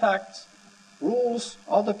artifacts, rules,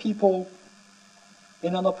 other people.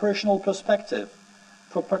 In an operational perspective,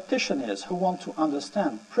 for practitioners who want to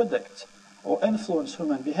understand, predict, or influence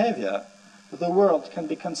human behavior, the world can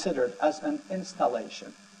be considered as an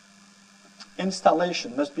installation.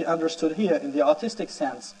 Installation must be understood here in the artistic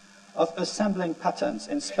sense of assembling patterns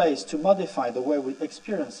in space to modify the way we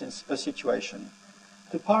experience a situation.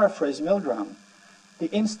 To paraphrase Milgram,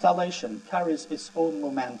 the installation carries its own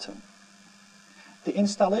momentum. The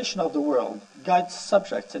installation of the world guides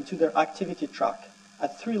subjects into their activity track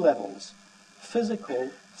at three levels: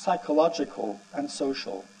 physical, psychological, and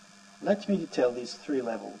social. Let me detail these three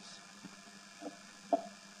levels.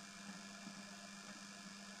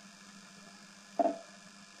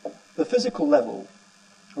 The physical level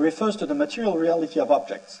refers to the material reality of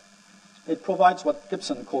objects. It provides what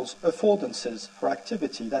Gibson calls affordances for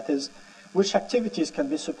activity, that is, which activities can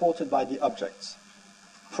be supported by the objects.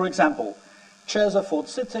 For example, chairs afford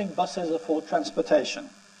sitting, buses afford transportation.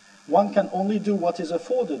 One can only do what is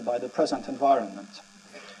afforded by the present environment.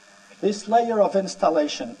 This layer of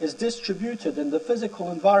installation is distributed in the physical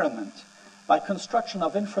environment by construction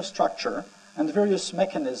of infrastructure and various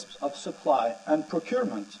mechanisms of supply and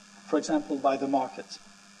procurement, for example, by the market.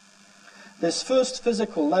 This first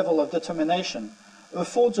physical level of determination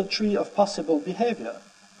affords a tree of possible behavior,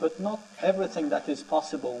 but not everything that is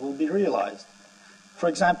possible will be realized. For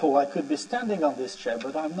example, I could be standing on this chair,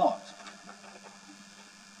 but I'm not.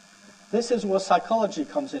 This is where psychology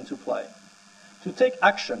comes into play. To take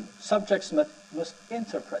action, subjects must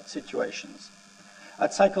interpret situations.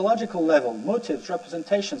 At psychological level, motives,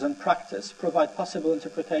 representations, and practice provide possible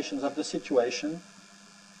interpretations of the situation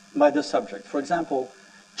by the subject. For example,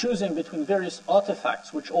 choosing between various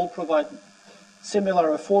artifacts which all provide similar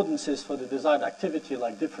affordances for the desired activity,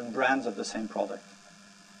 like different brands of the same product.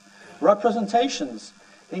 Representations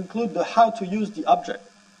include the how to use the object.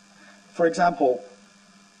 For example,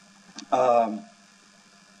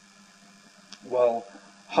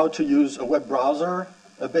 how to use a web browser,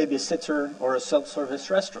 a babysitter, or a self-service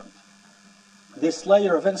restaurant. This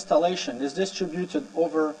layer of installation is distributed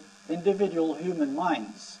over individual human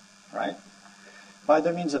minds, right? By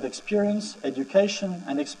the means of experience, education,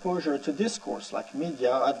 and exposure to discourse like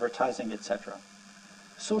media, advertising, etc.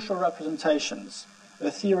 Social representations,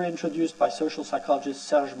 a theory introduced by social psychologist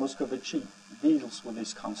Serge Moscovici, deals with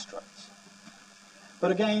these constructs.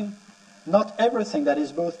 But again, not everything that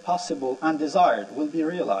is both possible and desired will be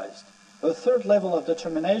realized. A third level of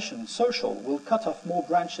determination, social, will cut off more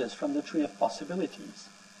branches from the tree of possibilities.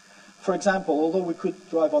 For example, although we could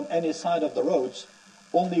drive on any side of the roads,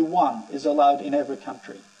 only one is allowed in every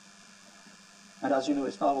country. And as you know,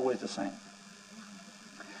 it's not always the same.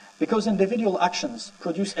 Because individual actions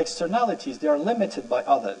produce externalities, they are limited by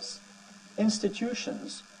others.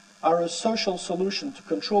 Institutions are a social solution to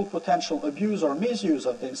control potential abuse or misuse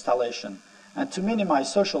of the installation and to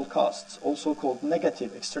minimize social costs, also called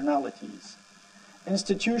negative externalities.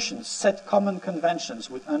 Institutions set common conventions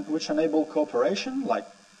which enable cooperation, like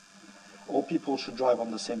all people should drive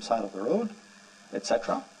on the same side of the road,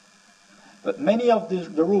 etc. But many of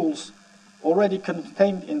the rules already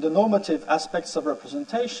contained in the normative aspects of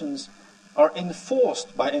representations are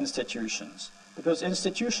enforced by institutions, because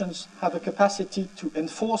institutions have a capacity to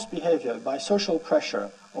enforce behavior by social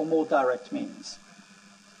pressure or more direct means.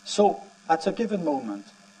 So, at a given moment,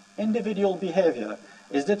 individual behavior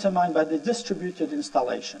is determined by the distributed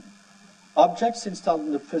installation. Objects installed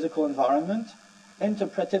in the physical environment,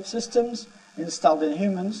 interpretive systems installed in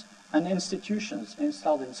humans, and institutions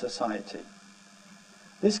installed in society.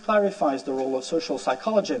 This clarifies the role of social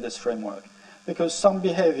psychology in this framework, because some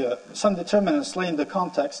determinants lay in the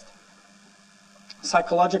context.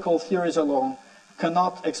 Psychological theories alone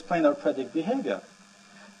cannot explain or predict behavior.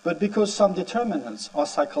 But because some determinants are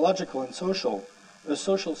psychological and social, a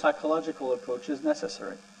social psychological approach is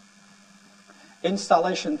necessary.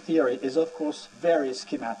 Installation theory is, of course, very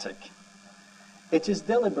schematic. It is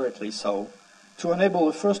deliberately so to enable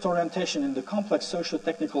a first orientation in the complex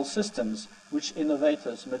socio-technical systems which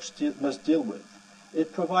innovators must deal with.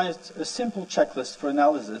 It provides a simple checklist for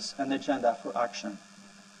analysis and agenda for action.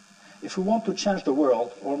 If we want to change the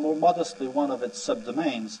world, or more modestly one of its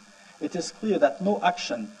subdomains, it is clear that no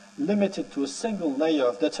action limited to a single layer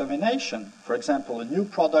of determination, for example, a new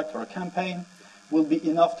product or a campaign, will be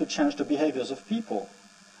enough to change the behaviors of people.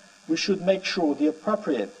 We should make sure the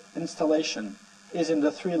appropriate installation is in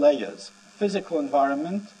the three layers: physical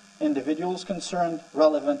environment, individuals concerned,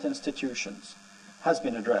 relevant institutions, has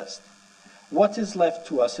been addressed. What is left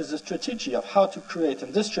to us is a strategy of how to create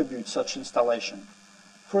and distribute such installation.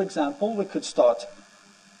 For example, we could start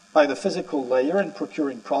by the physical layer in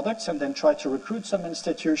procuring products and then try to recruit some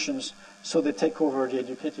institutions so they take over the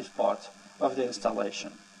educative part of the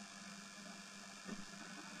installation.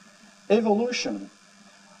 Evolution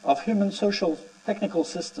of human social technical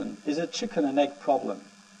system is a chicken and egg problem.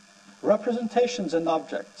 Representations and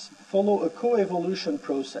objects follow a co-evolution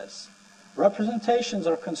process. Representations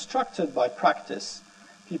are constructed by practice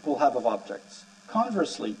people have of objects.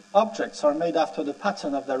 Conversely, objects are made after the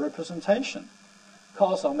pattern of their representation.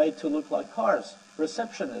 Cars are made to look like cars.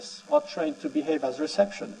 Receptionists are trained to behave as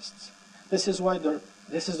receptionists. This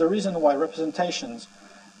is the reason why representations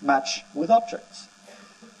match with objects.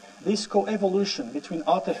 This co-evolution between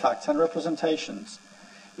artifacts and representations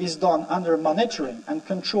is done under monitoring and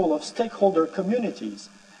control of stakeholder communities,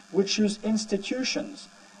 which use institutions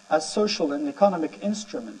as social and economic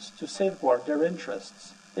instruments to safeguard their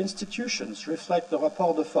interests. Institutions reflect the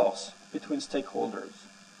rapport de force between stakeholders.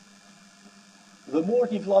 The more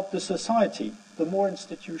developed the society, the more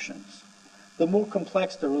institutions, the more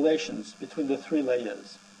complex the relations between the three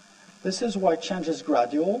layers. This is why change is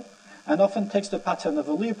gradual and often takes the pattern of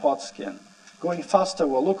a leopard skin, going faster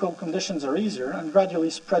where local conditions are easier and gradually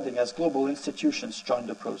spreading as global institutions join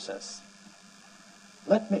the process.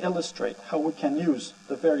 Let me illustrate how we can use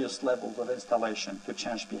the various levels of installation to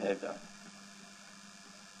change behavior.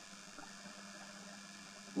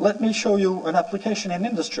 Let me show you an application in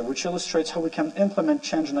industry which illustrates how we can implement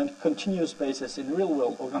change on a continuous basis in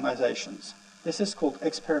real-world organizations. This is called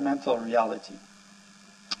experimental reality.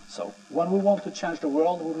 So, when we want to change the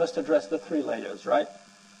world, we must address the three layers, right?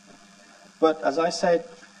 But as I said,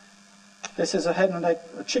 this is a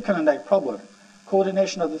chicken and egg problem.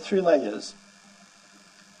 Coordination of the three layers.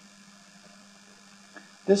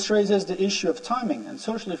 This raises the issue of timing and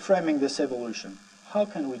socially framing this evolution. How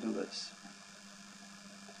can we do this?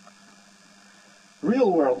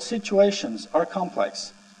 Real-world situations are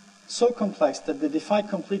complex, so complex that they defy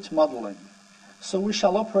complete modeling. So we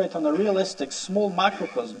shall operate on a realistic small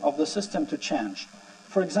microcosm of the system to change.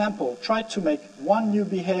 For example, try to make one new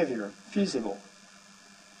behavior feasible.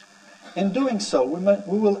 In doing so,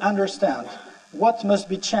 we will understand what must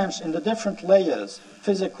be changed in the different layers,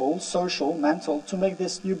 physical, social, mental, to make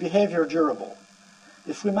this new behavior durable.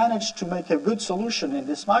 If we manage to make a good solution in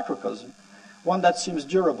this microcosm, one that seems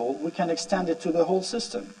durable, we can extend it to the whole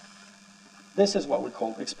system. This is what we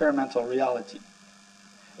call experimental reality.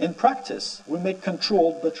 In practice, we make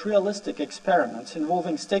controlled but realistic experiments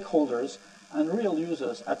involving stakeholders and real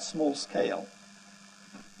users at small scale.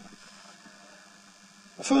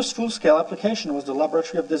 The first full-scale application was the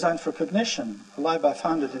Laboratory of Design for Cognition, a lab I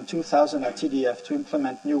founded in 2000 at TDF to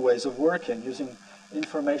implement new ways of working using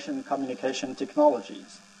information and communication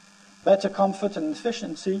technologies. Better comfort and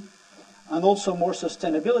efficiency, and also more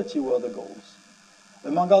sustainability were the goals.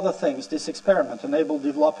 Among other things, this experiment enabled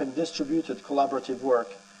developing distributed collaborative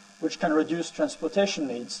work, which can reduce transportation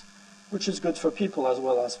needs, which is good for people as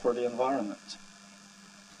well as for the environment.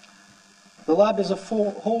 The lab is a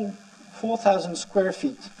whole 4,000 square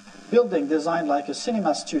feet building designed like a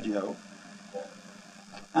cinema studio,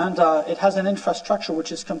 and it has an infrastructure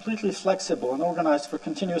which is completely flexible and organized for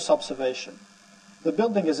continuous observation. The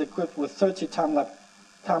building is equipped with 30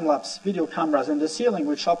 time-lapse video cameras in the ceiling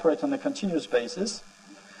which operate on a continuous basis.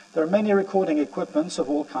 There are many recording equipments of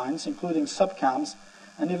all kinds, including subcams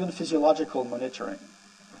and even physiological monitoring.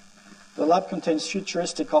 The lab contains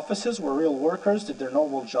futuristic offices where real workers did their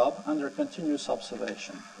normal job under continuous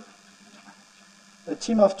observation. A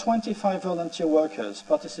team of 25 volunteer workers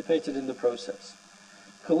participated in the process.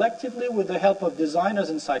 Collectively, with the help of designers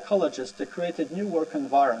and psychologists, they created new work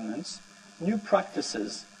environments, new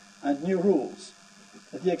practices, and new rules.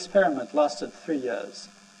 The experiment lasted 3 years.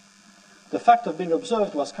 The fact of being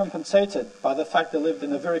observed was compensated by the fact they lived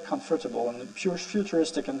in a very comfortable and pure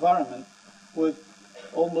futuristic environment with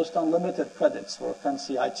almost unlimited credits for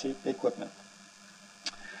fancy IT equipment.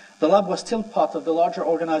 The lab was still part of the larger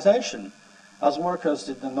organization, as workers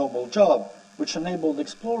did the normal job, which enabled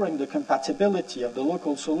exploring the compatibility of the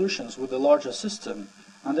local solutions with the larger system,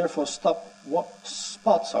 and therefore spot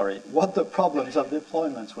what the problems of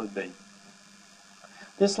deployment would be.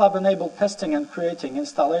 This lab enabled testing and creating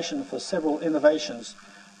installation for several innovations,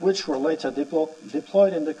 which were later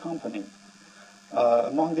deployed in the company.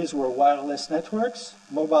 Among these were wireless networks,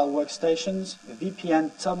 mobile workstations,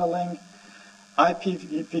 VPN tunneling, IP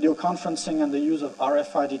video conferencing, and the use of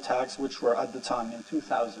RFID tags, which were at the time, in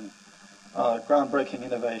 2000, groundbreaking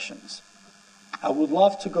innovations. I would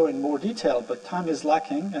love to go in more detail, but time is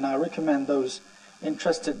lacking, and I recommend those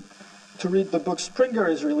interested to read the book Springer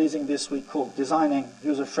is releasing this week called Designing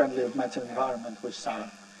User-Friendly Augmented Environment, which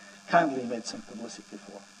Sarah kindly made some publicity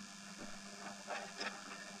for.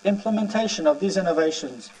 Implementation of these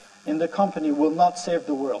innovations in the company will not save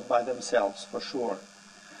the world by themselves, for sure.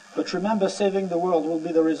 But remember, saving the world will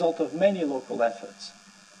be the result of many local efforts.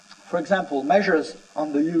 For example, measures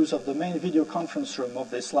on the use of the main video conference room of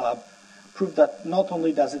this lab proved that not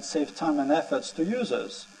only does it save time and efforts to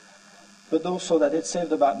users, but also that it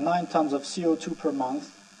saved about 9 tons of CO2 per month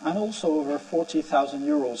and also over 40,000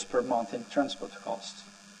 euros per month in transport costs.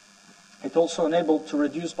 It also enabled to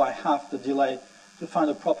reduce by half the delay to find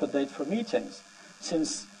a proper date for meetings,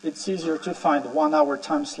 since it's easier to find 1 hour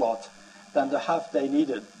time slot than the half day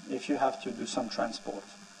needed if you have to do some transport.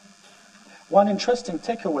 One interesting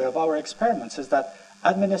takeaway of our experiments is that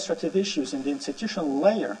administrative issues in the institutional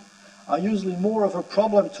layer are usually more of a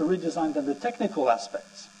problem to redesign than the technical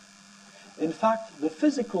aspects. In fact, the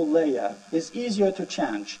physical layer is easier to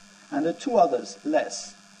change, and the two others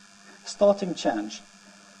less. Starting change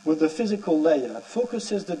with the physical layer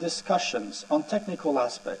focuses the discussions on technical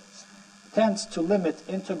aspects, tends to limit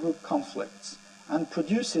intergroup conflicts, and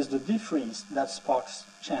produces the defreeze that sparks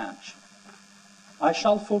change. I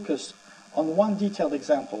shall focus on one detailed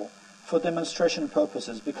example for demonstration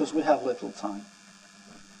purposes because we have little time.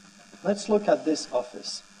 Let's look at this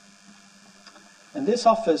office. In this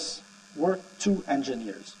office worked 2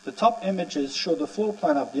 engineers. The top images show the floor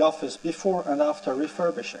plan of the office before and after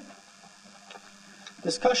refurbishing.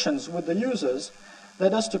 Discussions with the users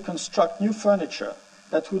led us to construct new furniture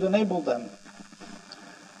that would enable them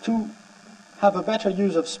to have a better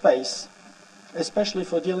use of space, especially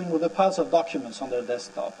for dealing with the piles of documents on their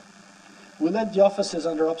desktop. We led the offices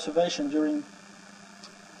under observation during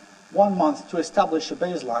 1 month to establish a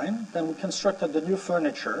baseline, then we constructed the new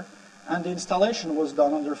furniture, and the installation was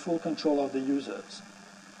done under full control of the users.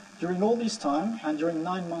 During all this time, and during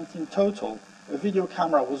 9 months in total, a video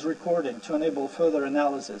camera was recording to enable further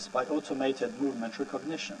analysis by automated movement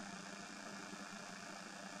recognition.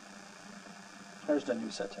 Here's the new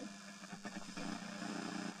setting.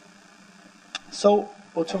 So,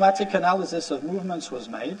 automatic analysis of movements was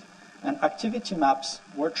made, and activity maps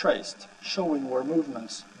were traced, showing where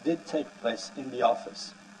movements did take place in the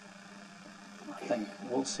office. I think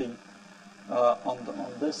we'll see on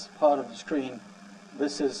this part of the screen,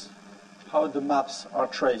 this is how the maps are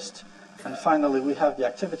traced. And finally, we have the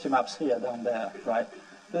activity maps here down there, right?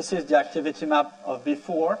 This is the activity map of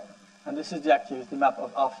before, and this is the activity map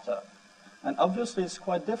of after. And obviously, it's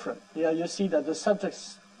quite different. Here you see that the subject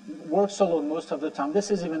works alone most of the time. This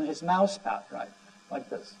is even his mouse pad, right? Like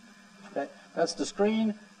this. Okay? That's the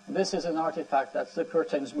screen. This is an artifact. That's the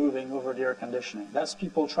curtains moving over the air conditioning. That's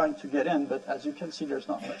people trying to get in, but as you can see, there's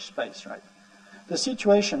not much space, right? The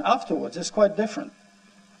situation afterwards is quite different.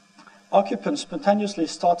 Occupants spontaneously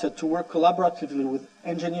started to work collaboratively with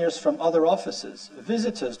engineers from other offices.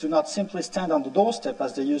 Visitors do not simply stand on the doorstep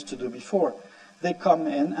as they used to do before. They come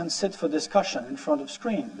in and sit for discussion in front of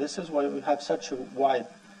screen. This is why we have such a wide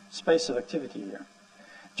space of activity here.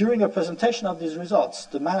 During a presentation of these results,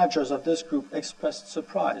 the managers of this group expressed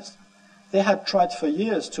surprise. They had tried for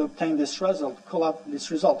years to obtain this result,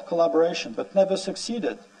 collaboration, but never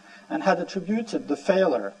succeeded, and had attributed the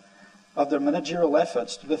failure of their managerial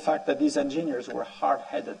efforts to the fact that these engineers were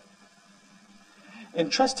hard-headed.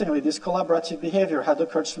 Interestingly, this collaborative behavior had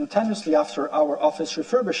occurred spontaneously after our office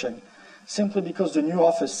refurbishing, simply because the new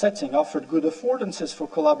office setting offered good affordances for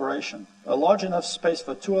collaboration, a large enough space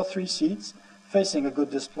for 2 or 3 seats facing a good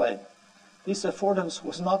display. This affordance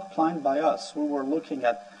was not planned by us. We were looking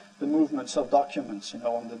at the movements of documents,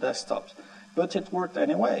 on the desktops, but it worked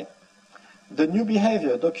anyway. The new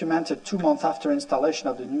behavior, documented 2 months after installation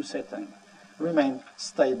of the new setting, remained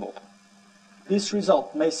stable. This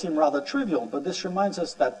result may seem rather trivial, but this reminds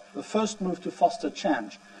us that the first move to foster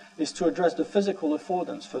change is to address the physical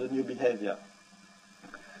affordance for the new behavior.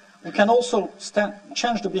 We can also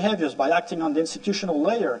change the behaviors by acting on the institutional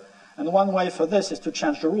layer, and one way for this is to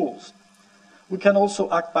change the rules. We can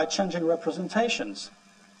also act by changing representations.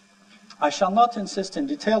 I shall not insist in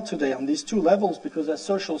detail today on these 2 levels because as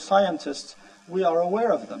social scientists, we are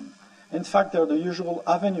aware of them. In fact, they're the usual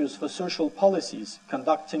avenues for social policies,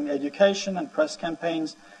 conducting education and press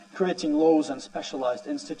campaigns, creating laws and specialized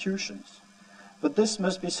institutions. But this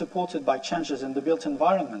must be supported by changes in the built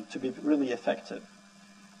environment to be really effective.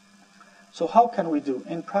 So how can we do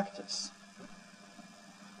in practice?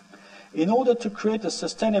 In order to create a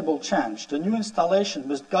sustainable change, the new installation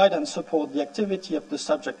must guide and support the activity of the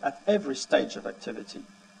subject at every stage of activity.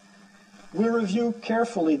 We review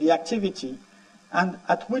carefully the activity and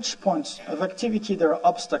at which points of activity there are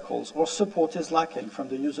obstacles or support is lacking from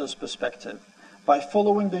the user's perspective by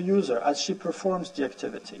following the user as she performs the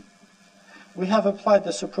activity. We have applied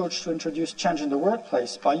this approach to introduce change in the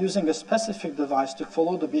workplace by using a specific device to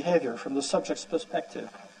follow the behavior from the subject's perspective,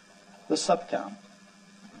 the subcam.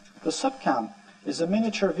 The subcam is a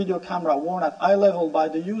miniature video camera worn at eye level by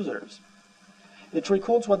the users. It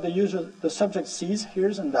records what the subject sees,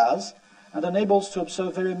 hears, and does, and enables to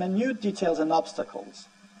observe very minute details and obstacles.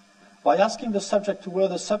 By asking the subject to wear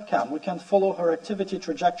the subcam, we can follow her activity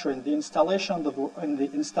trajectory in the installation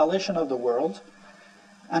of the world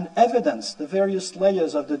and evidence the various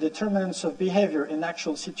layers of the determinants of behavior in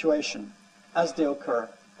actual situation as they occur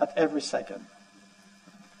at every second.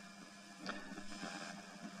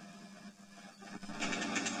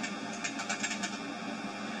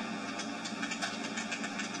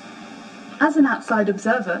 As an outside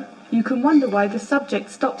observer, you can wonder why the subject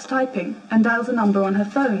stops typing and dials a number on her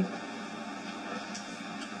phone.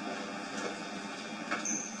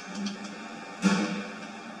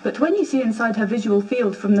 But when you see inside her visual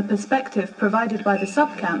field from the perspective provided by the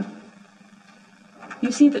subcam,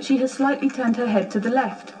 you see that she has slightly turned her head to the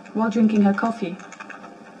left while drinking her coffee.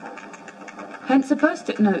 Hence a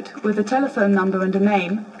post-it note with a telephone number and a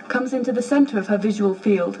name comes into the center of her visual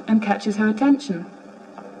field and catches her attention.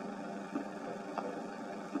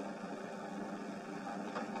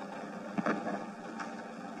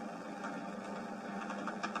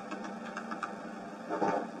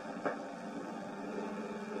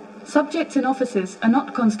 Subjects in offices are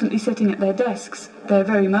not constantly sitting at their desks, they are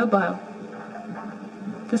very mobile.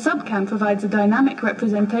 The subcam provides a dynamic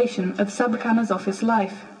representation of subcammer's office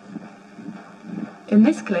life. In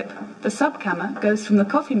this clip, the subcammer goes from the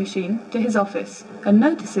coffee machine to his office and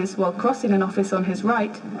notices, while crossing an office on his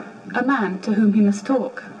right, a man to whom he must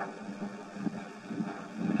talk.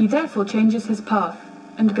 He therefore changes his path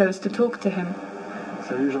and goes to talk to him.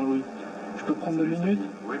 Salut Jean-Louis, je peux prendre 2 minutes?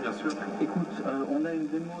 Oui, bien sûr. Écoute, on a une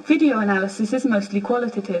démo. Video analysis is mostly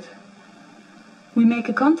qualitative. We make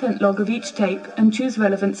a content log of each tape and choose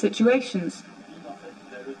relevant situations.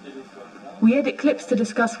 We edit clips to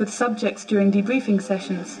discuss with subjects during debriefing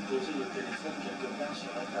sessions.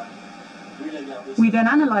 We then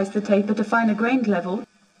analyze the tape at a finer grained level.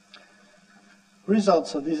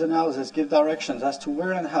 Results of these analyses give directions as to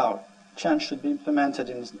where and how change should be implemented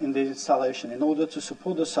in the installation in order to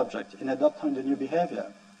support the subject in adopting the new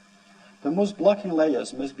behavior. The most blocking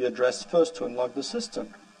layers must be addressed first to unlock the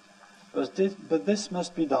system, but this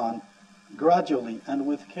must be done gradually and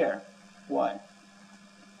with care. Why?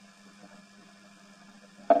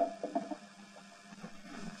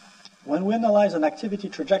 When we analyze an activity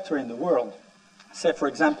trajectory in the world, say for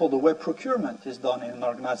example the way procurement is done in an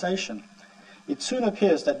organization, it soon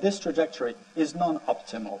appears that this trajectory is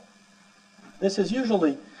non-optimal. This is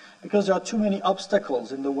usually because there are too many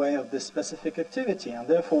obstacles in the way of this specific activity, and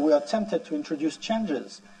therefore we are tempted to introduce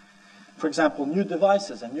changes, for example, new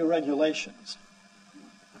devices and new regulations.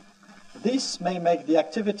 This may make the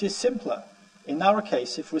activity simpler. In our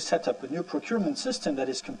case, if we set up a new procurement system that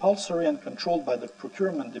is compulsory and controlled by the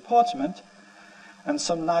procurement department, and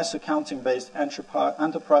some nice accounting-based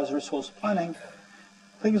enterprise resource planning,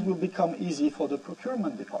 things will become easy for the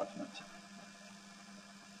procurement department.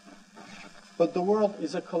 But the world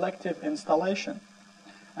is a collective installation,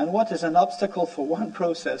 and what is an obstacle for one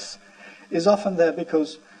process is often there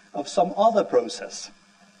because of some other process.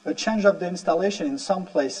 A change of the installation in some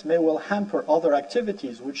place may well hamper other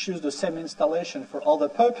activities which use the same installation for other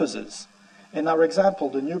purposes. In our example,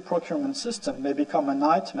 the new procurement system may become a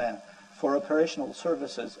nightmare for operational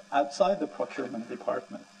services outside the procurement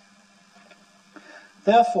department.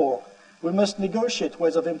 Therefore, we must negotiate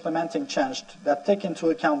ways of implementing change that take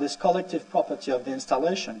into account this collective property of the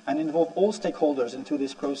installation and involve all stakeholders into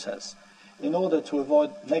this process in order to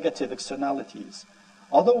avoid negative externalities.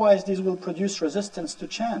 Otherwise, these will produce resistance to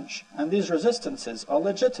change, and these resistances are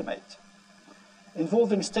legitimate.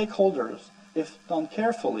 Involving stakeholders, if done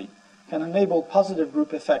carefully, can enable positive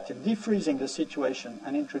group effect in defreezing the situation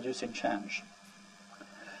and introducing change.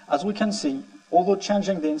 As we can see, although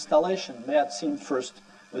changing the installation may have seemed first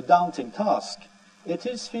a daunting task, it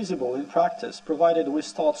is feasible in practice, provided we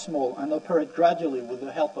start small and operate gradually with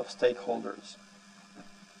the help of stakeholders.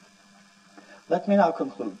 Let me now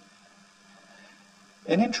conclude.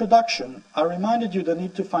 In introduction, I reminded you the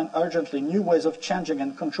need to find urgently new ways of changing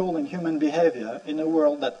and controlling human behavior in a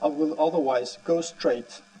world that will otherwise go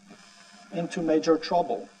straight into major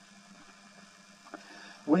trouble.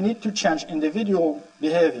 We need to change individual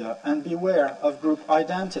behavior and beware of group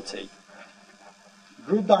identity.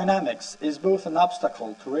 Group dynamics is both an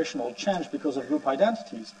obstacle to rational change because of group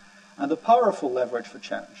identities and a powerful leverage for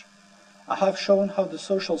change. I have shown how the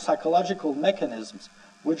social psychological mechanisms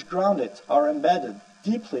which ground it are embedded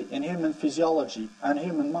deeply in human physiology and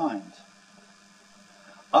human mind.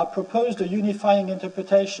 I proposed a unifying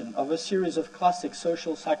interpretation of a series of classic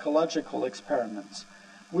social psychological experiments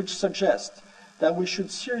which suggest that we should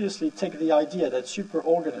seriously take the idea that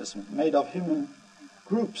superorganisms made of human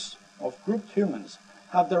groups, of grouped humans,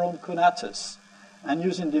 have their own conatus, and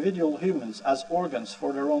use individual humans as organs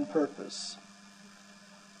for their own purpose.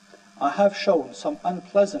 I have shown some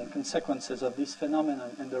unpleasant consequences of this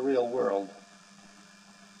phenomenon in the real world.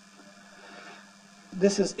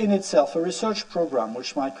 This is in itself a research program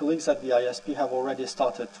which my colleagues at the ISP have already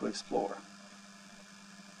started to explore.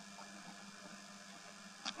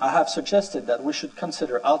 I have suggested that we should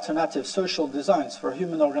consider alternative social designs for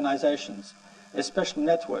human organizations, especially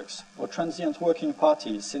networks or transient working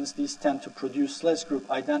parties, since these tend to produce less group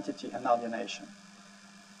identity and alienation.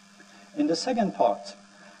 In the second part,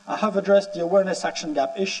 I have addressed the awareness action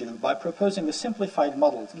gap issue by proposing a simplified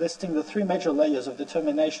model listing the three major layers of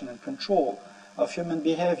determination and control of human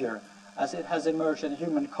behavior as it has emerged in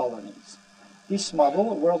human colonies. This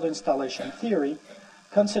model, world installation theory,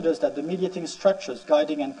 considers that the mediating structures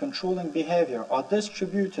guiding and controlling behavior are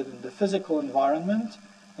distributed in the physical environment,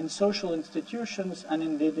 in social institutions, and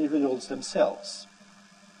in the individuals themselves.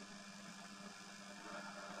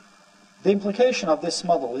 The implication of this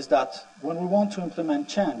model is that when we want to implement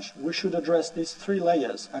change, we should address these three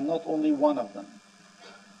layers and not only one of them.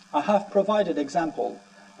 I have provided examples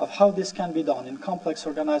of how this can be done in complex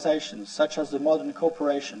organizations, such as the modern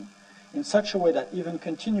corporation, in such a way that even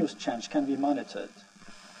continuous change can be monitored.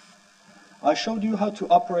 I showed you how to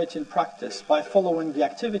operate in practice by following the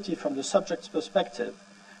activity from the subject's perspective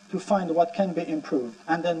to find what can be improved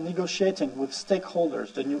and then negotiating with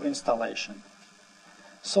stakeholders the new installation.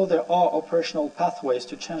 So there are operational pathways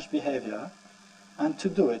to change behavior and to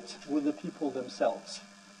do it with the people themselves.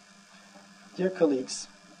 Dear colleagues,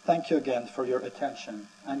 thank you again for your attention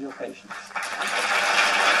and your patience.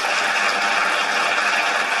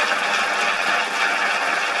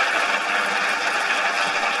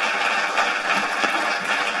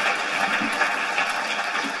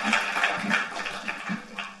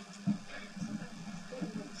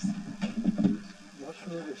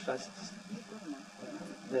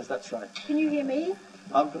 Yes, that's right. Can you hear me?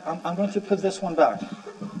 I'm going to put this one back.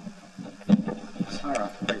 All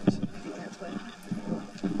right, great.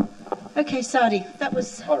 Okay, Sadi, that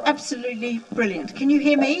was absolutely brilliant. Can you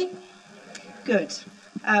hear me? Good.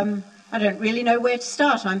 I don't really know where to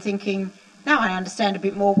start. I'm thinking, now I understand a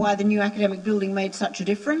bit more why the new academic building made such a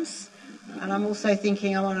difference. And I'm also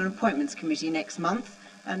thinking I'm on an appointments committee next month,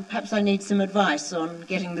 and perhaps I need some advice on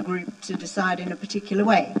getting the group to decide in a particular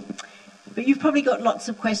way. But you've probably got lots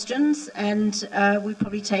of questions, and we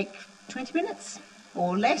probably take 20 minutes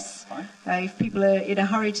or less. If people are in a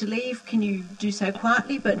hurry to leave, can you do so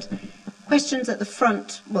quietly? But questions at the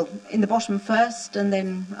front, well, in the bottom first, and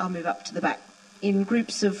then I'll move up to the back. In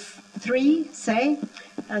groups of 3, say,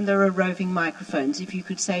 and there are roving microphones. If you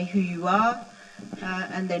could say who you are,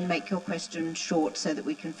 and then make your question short so that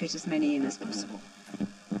we can fit as many in as possible.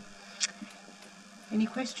 Any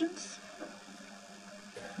questions?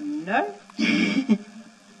 No?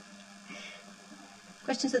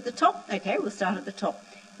 Questions at the top? Okay, we'll start at the top.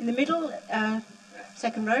 In the middle,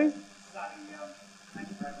 second row. Thank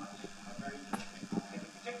you very much. Very interesting,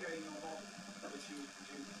 particularly in your model which you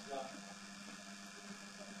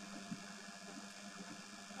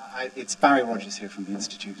produced. It's Barry Rogers here from the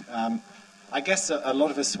Institute. I guess a lot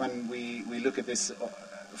of us, when we look at this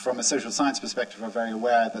from a social science perspective, are very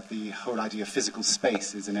aware that the whole idea of physical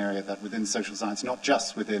space is an area that within social science, not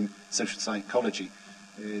just within social psychology,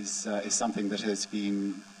 is something that has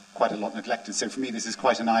been quite a lot neglected. So for me, this is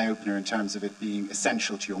quite an eye-opener in terms of it being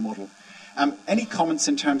essential to your model. Any comments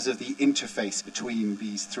in terms of the interface between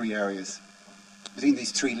these three areas, between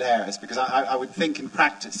these three layers? Because I would think in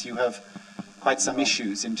practice you have quite some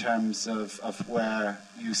issues in terms of where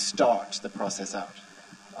you start the process out.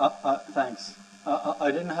 Thanks. I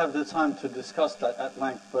didn't have the time to discuss that at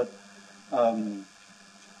length, but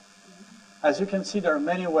as you can see, there are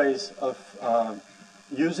many ways of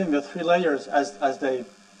using the three layers as they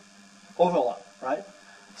overlap, right?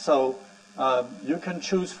 So you can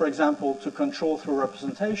choose, for example, to control through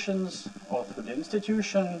representations or through the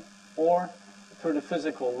institution or through the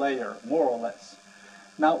physical layer, more or less.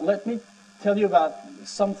 Now, let me tell you about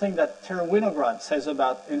something that Terry Winograd says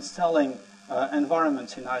about installing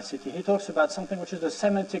environments in ICT. He talks about something which is the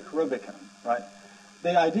semantic Rubicon, right?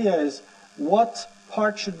 The idea is what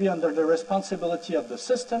part should be under the responsibility of the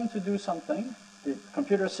system to do something, the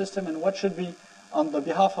computer system, and what should be on the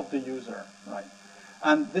behalf of the user, right?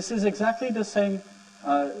 And this is exactly the same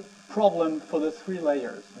problem for the three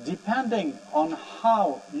layers. Depending on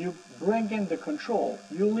how you bring in the control,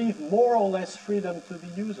 you leave more or less freedom to the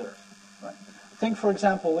user, right? Think, for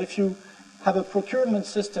example, if you have a procurement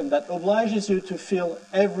system that obliges you to fill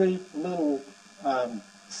every little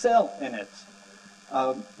cell in it,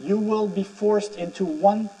 you will be forced into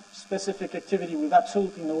one specific activity with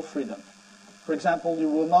absolutely no freedom. For For example, you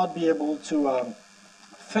will not be able to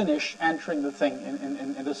finish entering the thing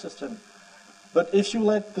in the system. But if you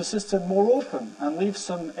let the system more open and leave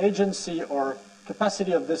some agency or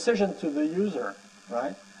capacity of decision to the user,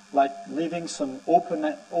 right, like leaving some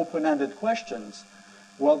open-ended questions,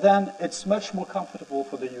 well, then it's much more comfortable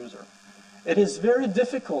for the user. It is very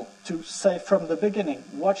difficult to say from the beginning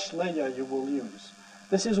which layer you will use.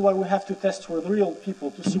 This is why we have to test with real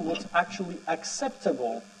people to see what's actually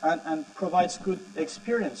acceptable and provides good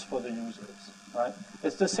experience for the users. Right?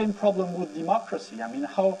 It's the same problem with democracy. I mean,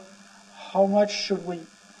 how much should we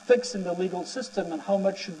fix in the legal system and how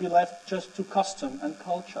much should be left just to custom and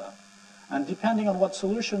culture? And depending on what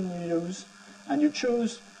solution you use and you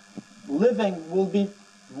choose, living will be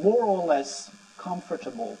more or less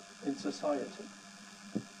comfortable in society.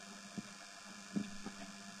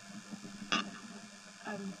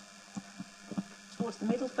 Towards the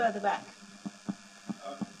middle, further back.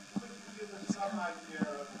 Could you give us some idea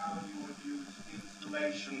of how you would use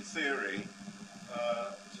installation theory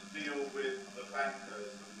to deal with the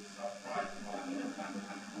bankers and the subprime market?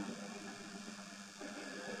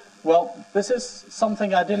 Well, this is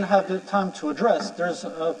something I didn't have the time to address. There's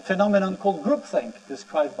a phenomenon called groupthink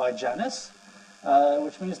described by Janis,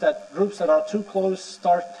 which means that groups that are too close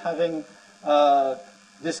start having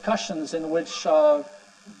discussions in which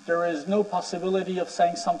there is no possibility of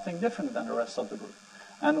saying something different than the rest of the group.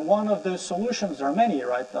 And one of those solutions, there are many,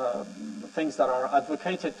 right, things that are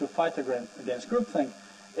advocated to fight against groupthink,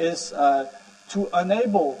 is to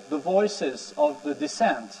enable the voices of the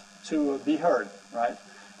dissent to be heard, right?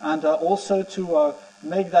 And also to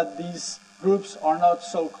make that these groups are not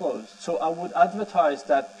so close. So I would advertise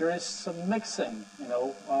that there is some mixing,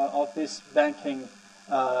 of this banking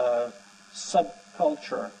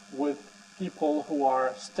subculture with people who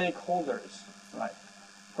are stakeholders, right?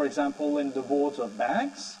 For example, in the boards of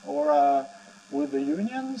banks or with the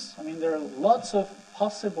unions. I mean, there are lots of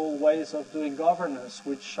possible ways of doing governance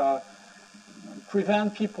which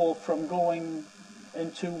prevent people from going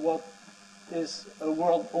into what is a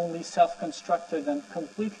world only self-constructed and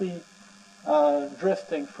completely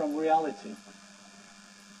drifting from reality.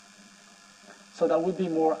 So that would be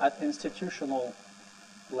more at institutional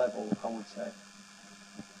level, I would say.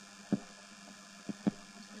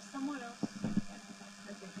 Someone else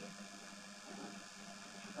over here.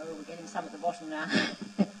 Oh, we're getting some at the bottom now.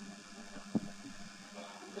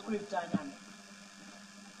 The group dynamic.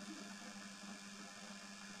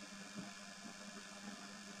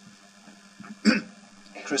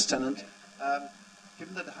 Chris Tennant.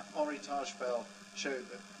 Given that Henri Tajfel showed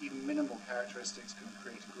that even minimal characteristics can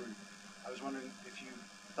create a group, I was wondering if you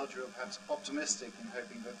felt you were perhaps optimistic in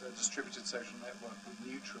hoping that a distributed social network would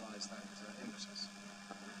neutralize that impetus.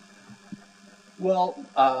 Well,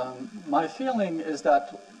 my feeling is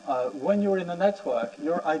that when you're in a network,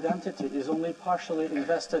 your identity is only partially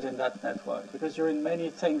invested in that network because you're in many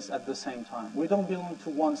things at the same time. We don't belong to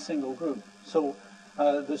one single group. So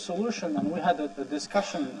the solution, and we had a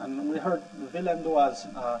discussion, and we heard Willem Doaz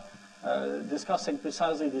discussing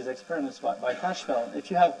precisely these experiments by Tajfel. If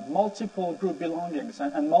you have multiple group belongings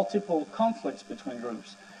and multiple conflicts between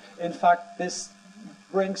groups, in fact, this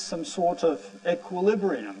brings some sort of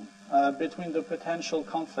equilibrium between the potential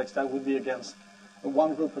conflicts that would be against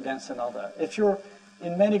one group against another. If you're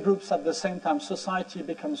in many groups at the same time, society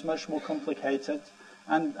becomes much more complicated,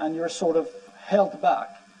 and you're sort of held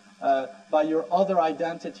back by your other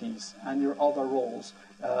identities and your other roles,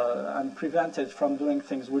 and prevented from doing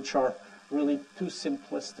things which are really too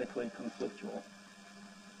simplistically conflictual.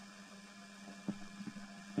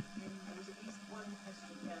 There was at least one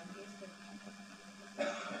question down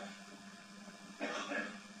here.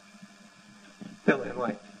 Bill in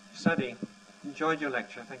White. Sadi, enjoyed your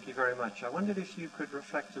lecture. Thank you very much. I wondered if you could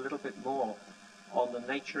reflect a little bit more on the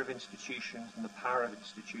nature of institutions and the power of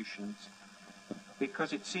institutions,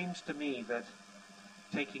 because it seems to me that,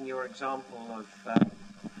 taking your example of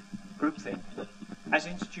groupthink, as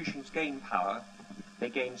institutions gain power, they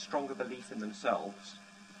gain stronger belief in themselves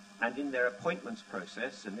and in their appointments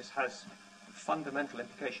process, and this has fundamental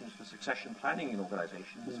implications for succession planning in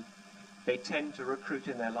organizations. They tend to recruit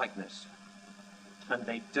in their likeness, and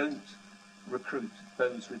they don't recruit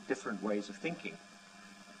those with different ways of thinking.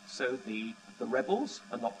 So the rebels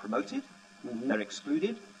are not promoted, they're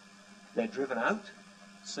excluded, they're driven out,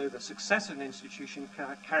 so the success of an institution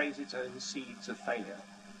carries its own seeds of failure.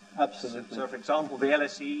 Absolutely. So for example, the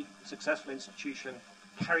LSE, successful institution,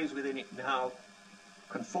 carries within it now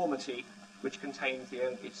conformity which contains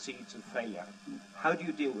its seeds of failure. How do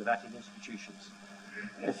you deal with that in institutions?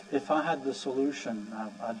 If I had the solution,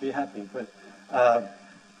 I'd be happy. But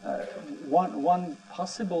One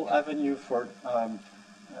possible avenue for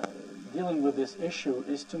dealing with this issue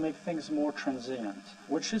is to make things more transient,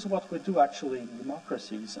 which is what we do actually in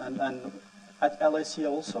democracies and at LSE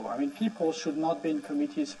also. I mean, people should not be in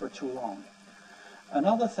committees for too long.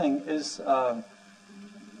 Another thing is,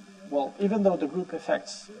 well, even though the group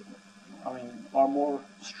effects, I mean, are more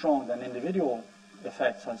strong than individual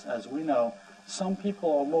effects, as we know, some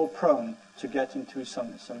people are more prone to get into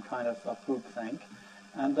some kind of groupthink.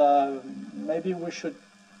 And maybe we should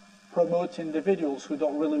promote individuals who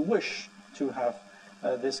don't really wish to have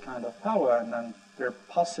this kind of power, and then they're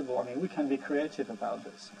possible. I mean, we can be creative about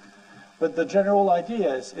this. But the general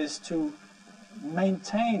idea is to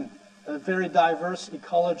maintain a very diverse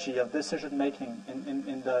ecology of decision-making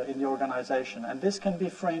in the organization. And this can be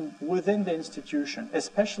framed within the institution,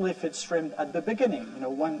 especially if it's framed at the beginning, you know,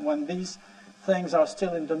 when these things are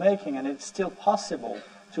still in the making, and it's still possible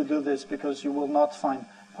to do this because you will not find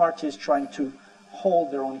parties trying to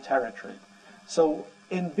hold their own territory. So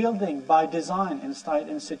in building by design inside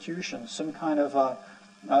institutions some kind of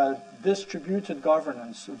distributed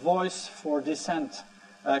governance, voice for dissent,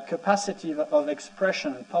 capacity of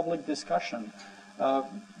expression and public discussion,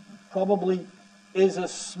 probably is a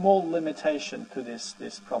small limitation to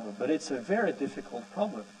this problem. But it's a very difficult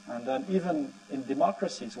problem. And then even in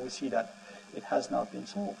democracies we see that it has not been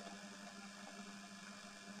solved.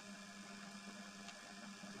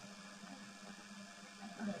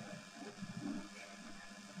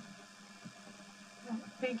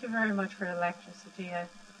 Thank you very much for your lecture, Sajid.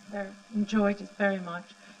 I enjoyed it very much.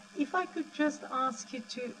 If I could just ask you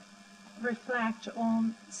to reflect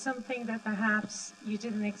on something that perhaps you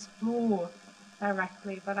didn't explore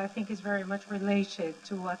directly, but I think is very much related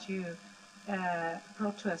to what you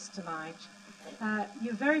brought to us tonight.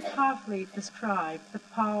 You very powerfully described the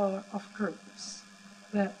power of groups,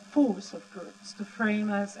 the force of groups to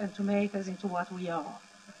frame us and to make us into what we are.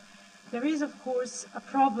 There is, of course, a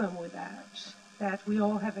problem with that we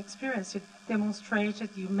all have experienced. You demonstrated,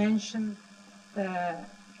 you mentioned the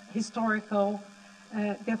historical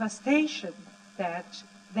devastation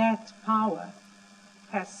that power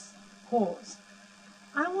has caused.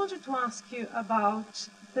 I wanted to ask you about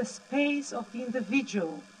the space of the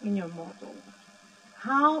individual in your model.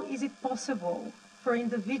 How is it possible for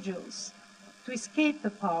individuals to escape the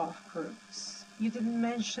power of groups? You didn't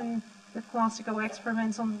mention the classical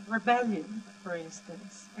experiments on rebellion, for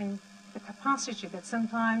instance, and the capacity that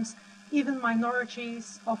sometimes even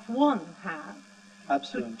minorities of one have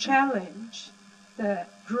Absolutely. to challenge the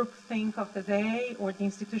groupthink of the day or the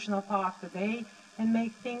institutional power of the day and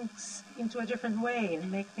make things into a different way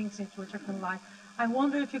and make things into a different light. I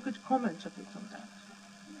wonder if you could comment a bit on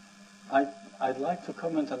that. I'd like to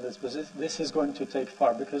comment on this, but this is going to take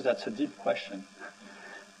far because that's a deep question.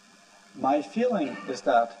 My feeling is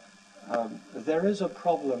that there is a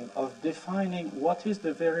problem of defining what is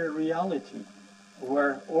the very reality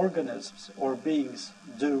where organisms or beings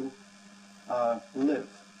do live.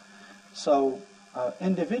 So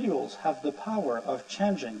individuals have the power of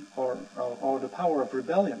changing or the power of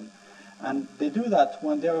rebellion, and they do that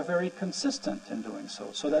when they are very consistent in doing so,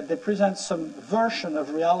 so that they present some version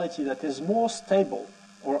of reality that is more stable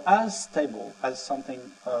or as stable as something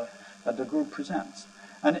that the group presents.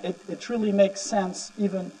 And it really makes sense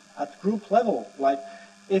even at group level. Like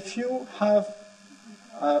if you have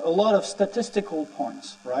a lot of statistical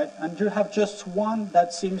points, right, and you have just one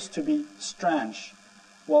that seems to be strange,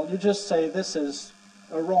 well, you just say this is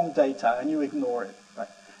a wrong data and you ignore it. Right?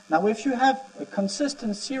 Now, if you have a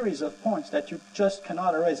consistent series of points that you just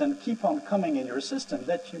cannot erase and keep on coming in your system,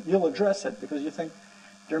 that you'll address it because you think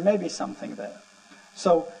there may be something there.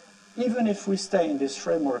 So even if we stay in this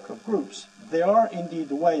framework of groups, there are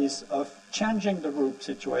indeed ways of changing the group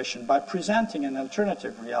situation by presenting an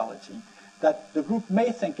alternative reality that the group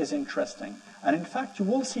may think is interesting. And in fact, you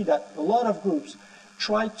will see that a lot of groups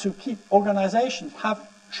try to keep organizations have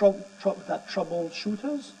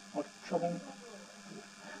troubleshooters or trouble.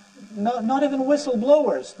 No, not even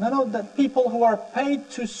whistleblowers. No, that people who are paid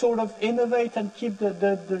to sort of innovate and keep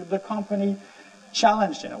the company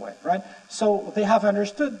challenged in a way, right? So they have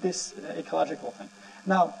understood this ecological thing.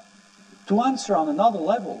 Now, to answer on another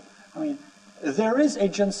level, I mean, there is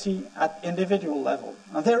agency at individual level.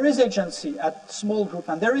 Now, there is agency at small group,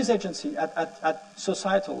 and there is agency at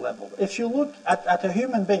societal level. If you look at a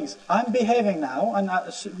human beings, I'm behaving now, and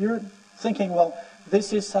you're thinking, well,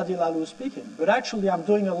 this is Sadi Lalou speaking. But actually, I'm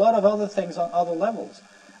doing a lot of other things on other levels.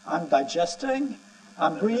 I'm digesting,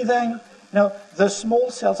 I'm breathing. Now, the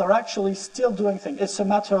small cells are actually still doing things. It's a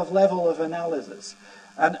matter of level of analysis.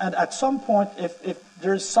 And at some point, if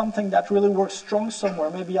there's something that really works strong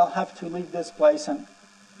somewhere, maybe I'll have to leave this place and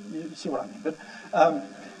you see what I mean.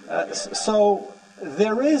 But so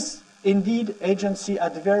there is indeed agency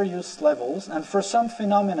at various levels, and for some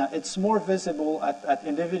phenomena it's more visible at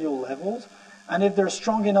individual levels, and if they're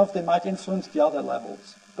strong enough they might influence the other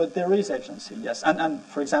levels. But there is agency, yes. And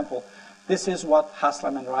for example, this is what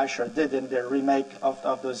Haslam and Reicher did in their remake of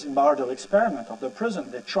the Zimbardo experiment of the prison.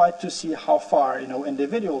 They tried to see how far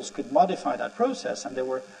individuals could modify that process, and they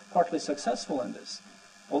were partly successful in this,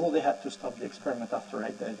 although they had to stop the experiment after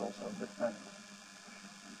 8 days also. But,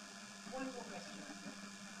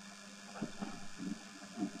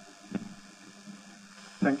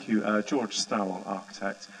 Thank you. George Stowell,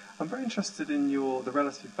 architect. I'm very interested in the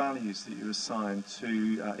relative values that you assign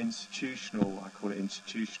to institutional, I call it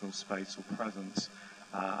institutional space or presence,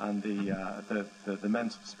 and the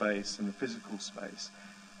mental space and the physical space.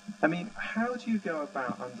 I mean, how do you go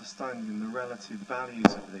about understanding the relative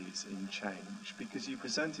values of these in change? Because you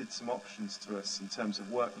presented some options to us in terms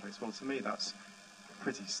of workplace. Well, to me, that's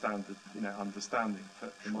pretty standard, understanding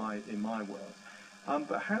in my world.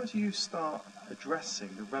 But how do you start addressing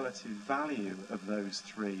the relative value of those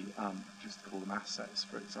three, just to call them assets,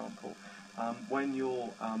 for example, when you're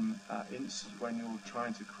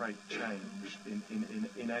trying to create change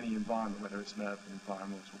in any environment, whether it's an urban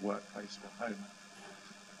environment, or workplace, or home?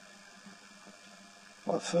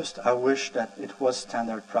 Well, first, I wish that it was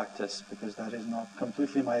standard practice, because that is not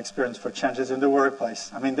completely my experience for changes in the workplace.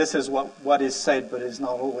 I mean, this is what is said, but it's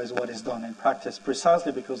not always what is done in practice,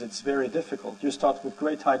 precisely because it's very difficult. You start with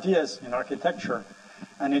great ideas in architecture,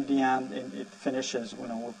 and in the end, it finishes,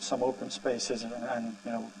 with some open spaces and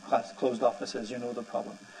closed offices. You know the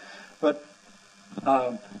problem. But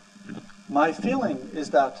my feeling is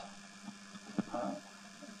that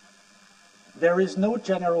there is no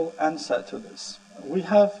general answer to this. We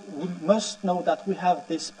must know that we have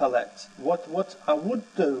this palette. What I would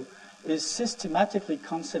do is systematically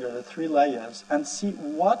consider the three layers and see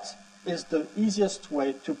what is the easiest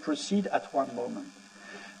way to proceed at one moment.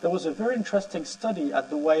 There was a very interesting study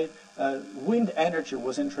at the way wind energy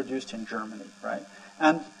was introduced in Germany, right?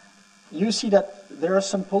 And you see that there are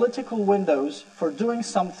some political windows for doing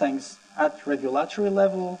some things at regulatory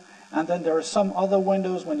level, and then there are some other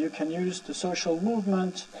windows when you can use the social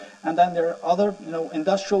movement, and then there are other,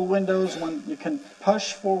 industrial windows when you can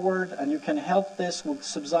push forward and you can help this with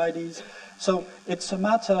subsidies. So it's a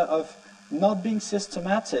matter of not being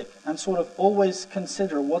systematic and sort of always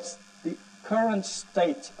consider what's the current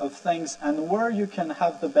state of things and where you can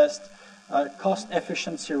have the best cost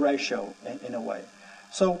efficiency ratio in a way.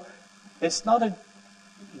 So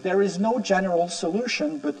there is no general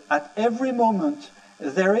solution, but at every moment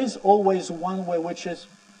there is always one way which is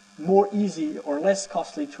more easy or less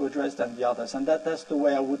costly to address than the others, and that's the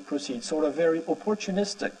way I would proceed, sort of very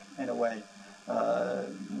opportunistic, in a way,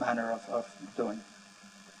 manner of doing.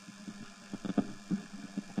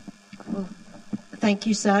 Well, thank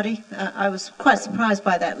you, Sadi. I was quite surprised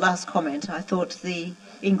by that last comment. I thought the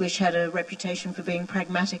English had a reputation for being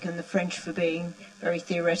pragmatic and the French for being very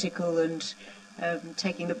theoretical and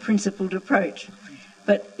taking a principled approach.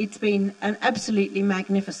 But it's been an absolutely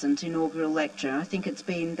magnificent inaugural lecture. I think it's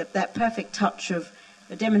been that perfect touch of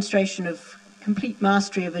a demonstration of complete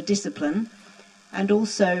mastery of a discipline, and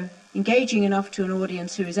also engaging enough to an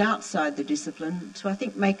audience who is outside the discipline to, I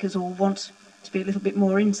think, make us all want to be a little bit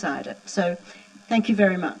more inside it. So thank you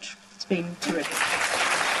very much. It's been terrific.